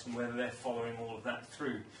advice and whether they're following all of that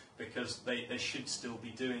through, because they should still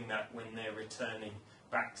be doing that when they're returning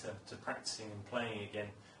back to practicing and playing again.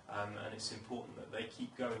 And it's important that they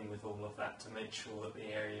keep going with all of that to make sure that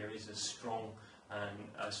the area is as strong and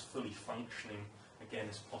as fully functioning again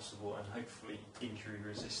as possible, and hopefully injury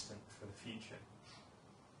resistant for the future.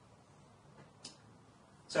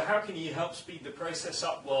 So how can you help speed the process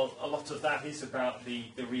up? Well, a lot of that is about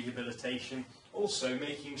the rehabilitation. Also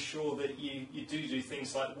making sure that you do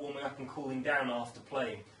things like warming up and cooling down after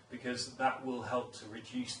playing, because that will help to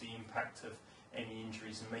reduce the impact of any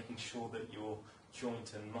injuries, and making sure that your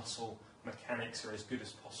joint and muscle mechanics are as good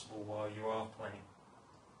as possible while you are playing.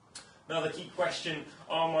 Another key question: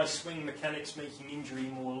 are my swing mechanics making injury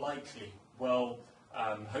more likely? Well,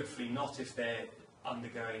 hopefully not if they're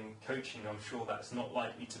undergoing coaching. I'm sure that's not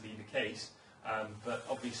likely to be the case, but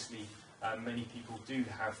obviously many people do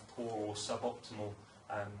have poor or suboptimal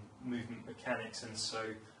movement mechanics, and so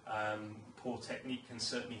poor technique can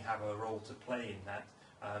certainly have a role to play in that.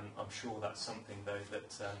 I'm sure that's something though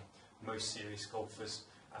that most serious golfers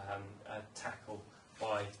tackle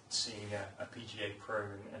by seeing a PGA pro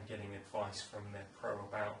and getting advice from their pro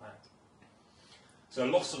about that. So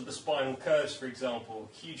loss of the spinal curves, for example,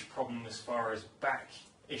 huge problem as far as back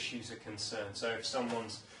issues are concerned. So if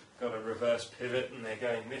someone's got a reverse pivot and they're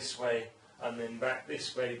going this way and then back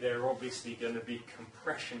this way, there are obviously going to be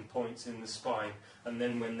compression points in the spine, and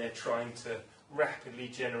then when they're trying to rapidly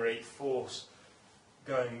generate force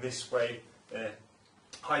going this way, they're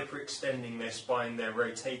hyperextending their spine, they're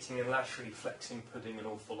rotating and laterally flexing, putting an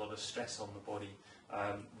awful lot of stress on the body,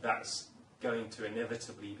 that's going to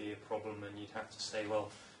inevitably be a problem, and you'd have to say, well,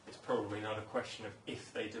 it's probably not a question of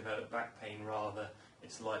if they develop back pain, rather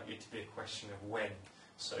it's likely to be a question of when.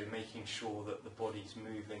 So making sure that the body's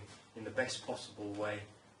moving in the best possible way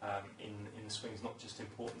in the swing is not just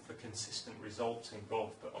important for consistent results in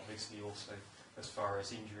golf, but obviously also as far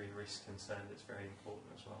as injury risk concerned, it's very important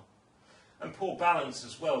as well. And poor balance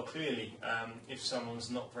as well, clearly. If someone's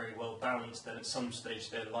not very well balanced, then at some stage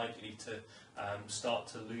they're likely to start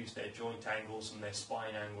to lose their joint angles and their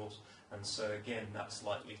spine angles, and so again that's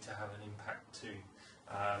likely to have an impact too.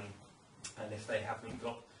 And if they haven't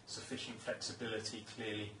got sufficient flexibility,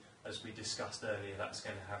 clearly, as we discussed earlier, that's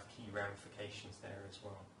going to have key ramifications there as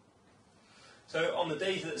well. So on the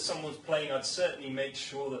days that someone's playing, I'd certainly make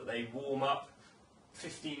sure that they warm up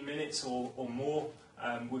 15 minutes or more.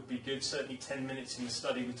 Would be good. Certainly 10 minutes in the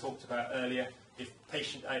study we talked about earlier. If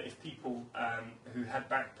people who had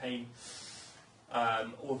back pain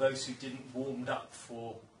or those who didn't warmed up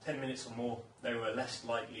for 10 minutes or more, they were less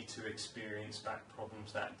likely to experience back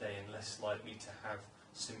problems that day and less likely to have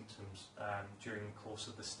symptoms during the course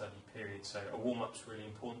of the study period. So a warm-up's really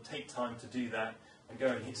important. Take time to do that and go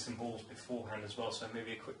and hit some balls beforehand as well. So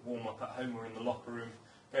maybe a quick warm-up at home or in the locker room.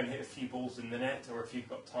 Go and hit a few balls in the net, or if you've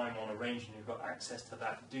got time on a range and you've got access to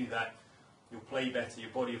that, do that. You'll play better, your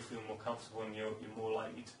body will feel more comfortable, and you're more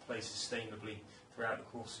likely to play sustainably throughout the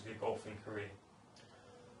course of your golfing career.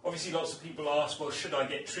 Obviously lots of people ask, well, should I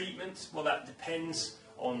get treatment? Well, that depends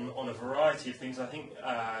on a variety of things. I think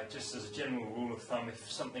just as a general rule of thumb, if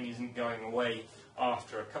something isn't going away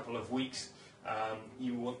after a couple of weeks,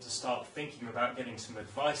 you want to start thinking about getting some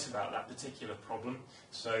advice about that particular problem.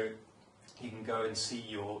 So you can go and see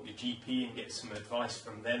your GP and get some advice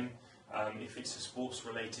from them. If it's a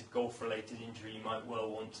sports-related, golf-related injury, you might well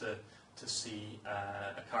want to see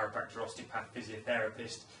a chiropractor, osteopath,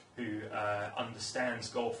 physiotherapist who understands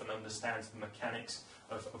golf and understands the mechanics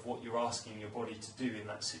of what you're asking your body to do in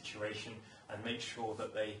that situation, and make sure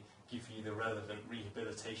that they give you the relevant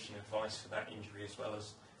rehabilitation advice for that injury as well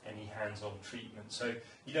as any hands-on treatment. So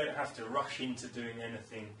you don't have to rush into doing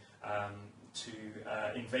anything too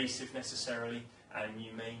invasive necessarily, and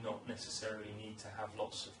you may not necessarily need to have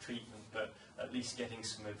lots of treatment, but at least getting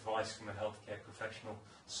some advice from a healthcare professional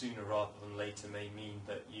sooner rather than later may mean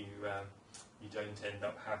that you don't end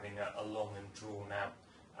up having a long and drawn out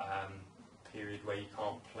period where you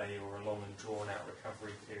can't play, or a long and drawn out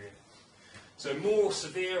recovery period. So more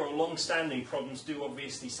severe or long-standing problems do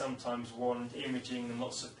obviously sometimes warrant imaging, and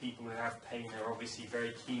lots of people who have pain are obviously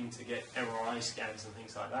very keen to get MRI scans and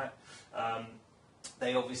things like that.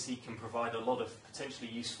 They obviously can provide a lot of potentially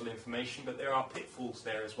useful information, but there are pitfalls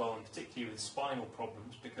there as well, and particularly with spinal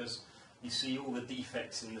problems, because you see all the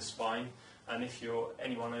defects in the spine, and if you're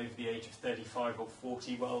anyone over the age of 35 or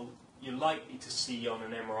 40, well, you're likely to see on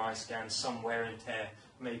an MRI scan some wear and tear,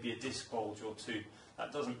 maybe a disc bulge or two.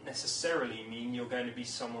 That doesn't necessarily mean you're going to be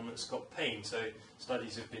someone that's got pain. So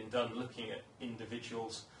studies have been done looking at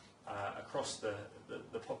individuals across the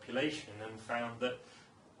population, and found that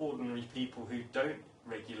ordinary people who don't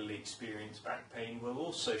regularly experience back pain will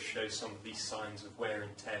also show some of these signs of wear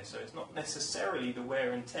and tear. So it's not necessarily the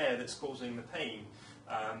wear and tear that's causing the pain.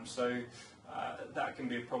 That can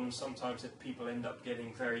be a problem sometimes if people end up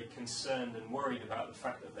getting very concerned and worried about the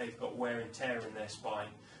fact that they've got wear and tear in their spine,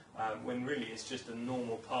 when really it's just a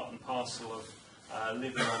normal part and parcel of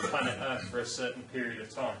living on planet Earth for a certain period of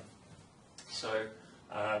time. So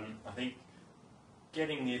I think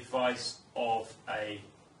getting the advice of a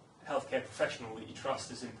healthcare professional that you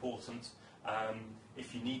trust is important.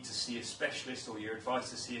 If you need to see a specialist, or you're advised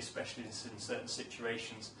to see a specialist in certain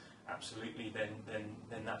situations, absolutely,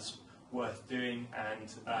 then that's worth doing, and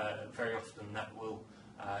very often that will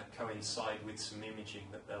coincide with some imaging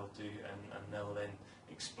that they'll do, and they'll then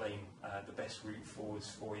explain the best route forwards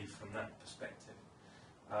for you from that perspective.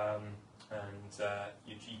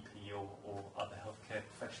 Your GP or other healthcare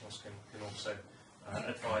professionals can also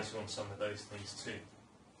advise you on some of those things too.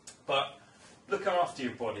 But look after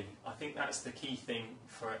your body. I think that's the key thing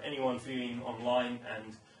for anyone viewing online,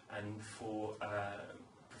 and for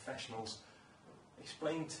professionals.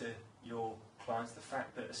 Explain to your clients the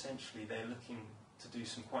fact that essentially they're looking to do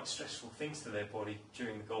some quite stressful things to their body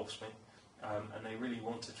during the golf swing, and they really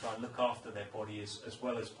want to try and look after their body as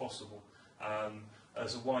well as possible.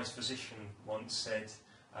 As a wise physician once said,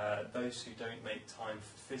 those who don't make time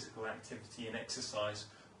for physical activity and exercise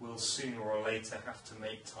will sooner or later have to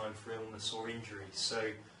make time for illness or injury.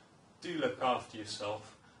 So do look after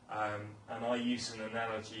yourself, and I use an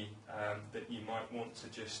analogy that you might want to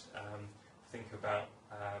just think about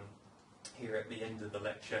here at the end of the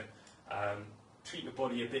lecture. Treat your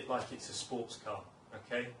body a bit like it's a sports car.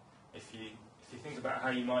 Okay, if you think about how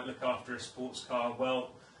you might look after a sports car,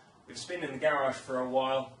 well, if it's been in the garage for a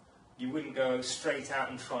while, you wouldn't go straight out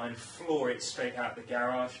and try and floor it straight out the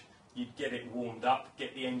garage. You'd get it warmed up,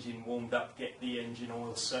 get the engine warmed up, get the engine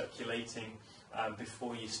oil circulating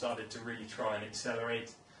before you started to really try and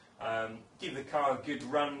accelerate. Give the car a good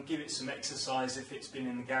run, give it some exercise if it's been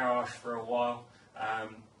in the garage for a while,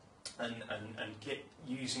 and get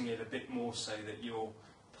using it a bit more so that you're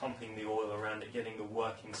pumping the oil around it, getting the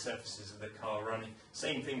working surfaces of the car running.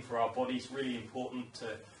 Same thing for our bodies, really important to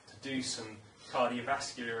do some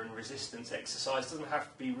cardiovascular and resistance exercise. Doesn't have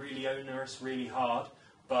to be really onerous, really hard,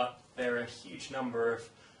 but there are a huge number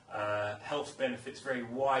of health benefits, very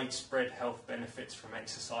widespread health benefits from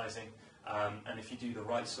exercising, and if you do the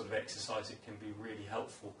right sort of exercise, it can be really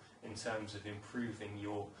helpful in terms of improving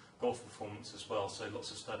your golf performance as well. So lots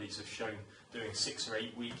of studies have shown doing a 6 or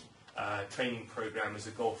 8 week training program as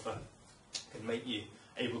a golfer can make you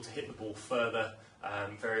able to hit the ball further.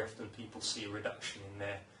 Very often people see a reduction in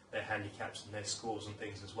their handicaps and their scores and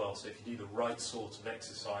things as well. So if you do the right sort of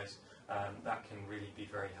exercise, that can really be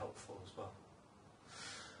very helpful as well.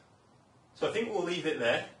 So I think we'll leave it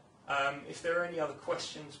there. If there are any other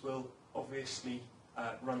questions, we'll obviously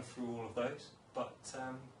run through all of those, but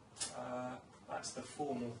that's the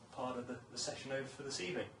formal part of the session over for this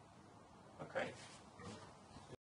evening. Okay.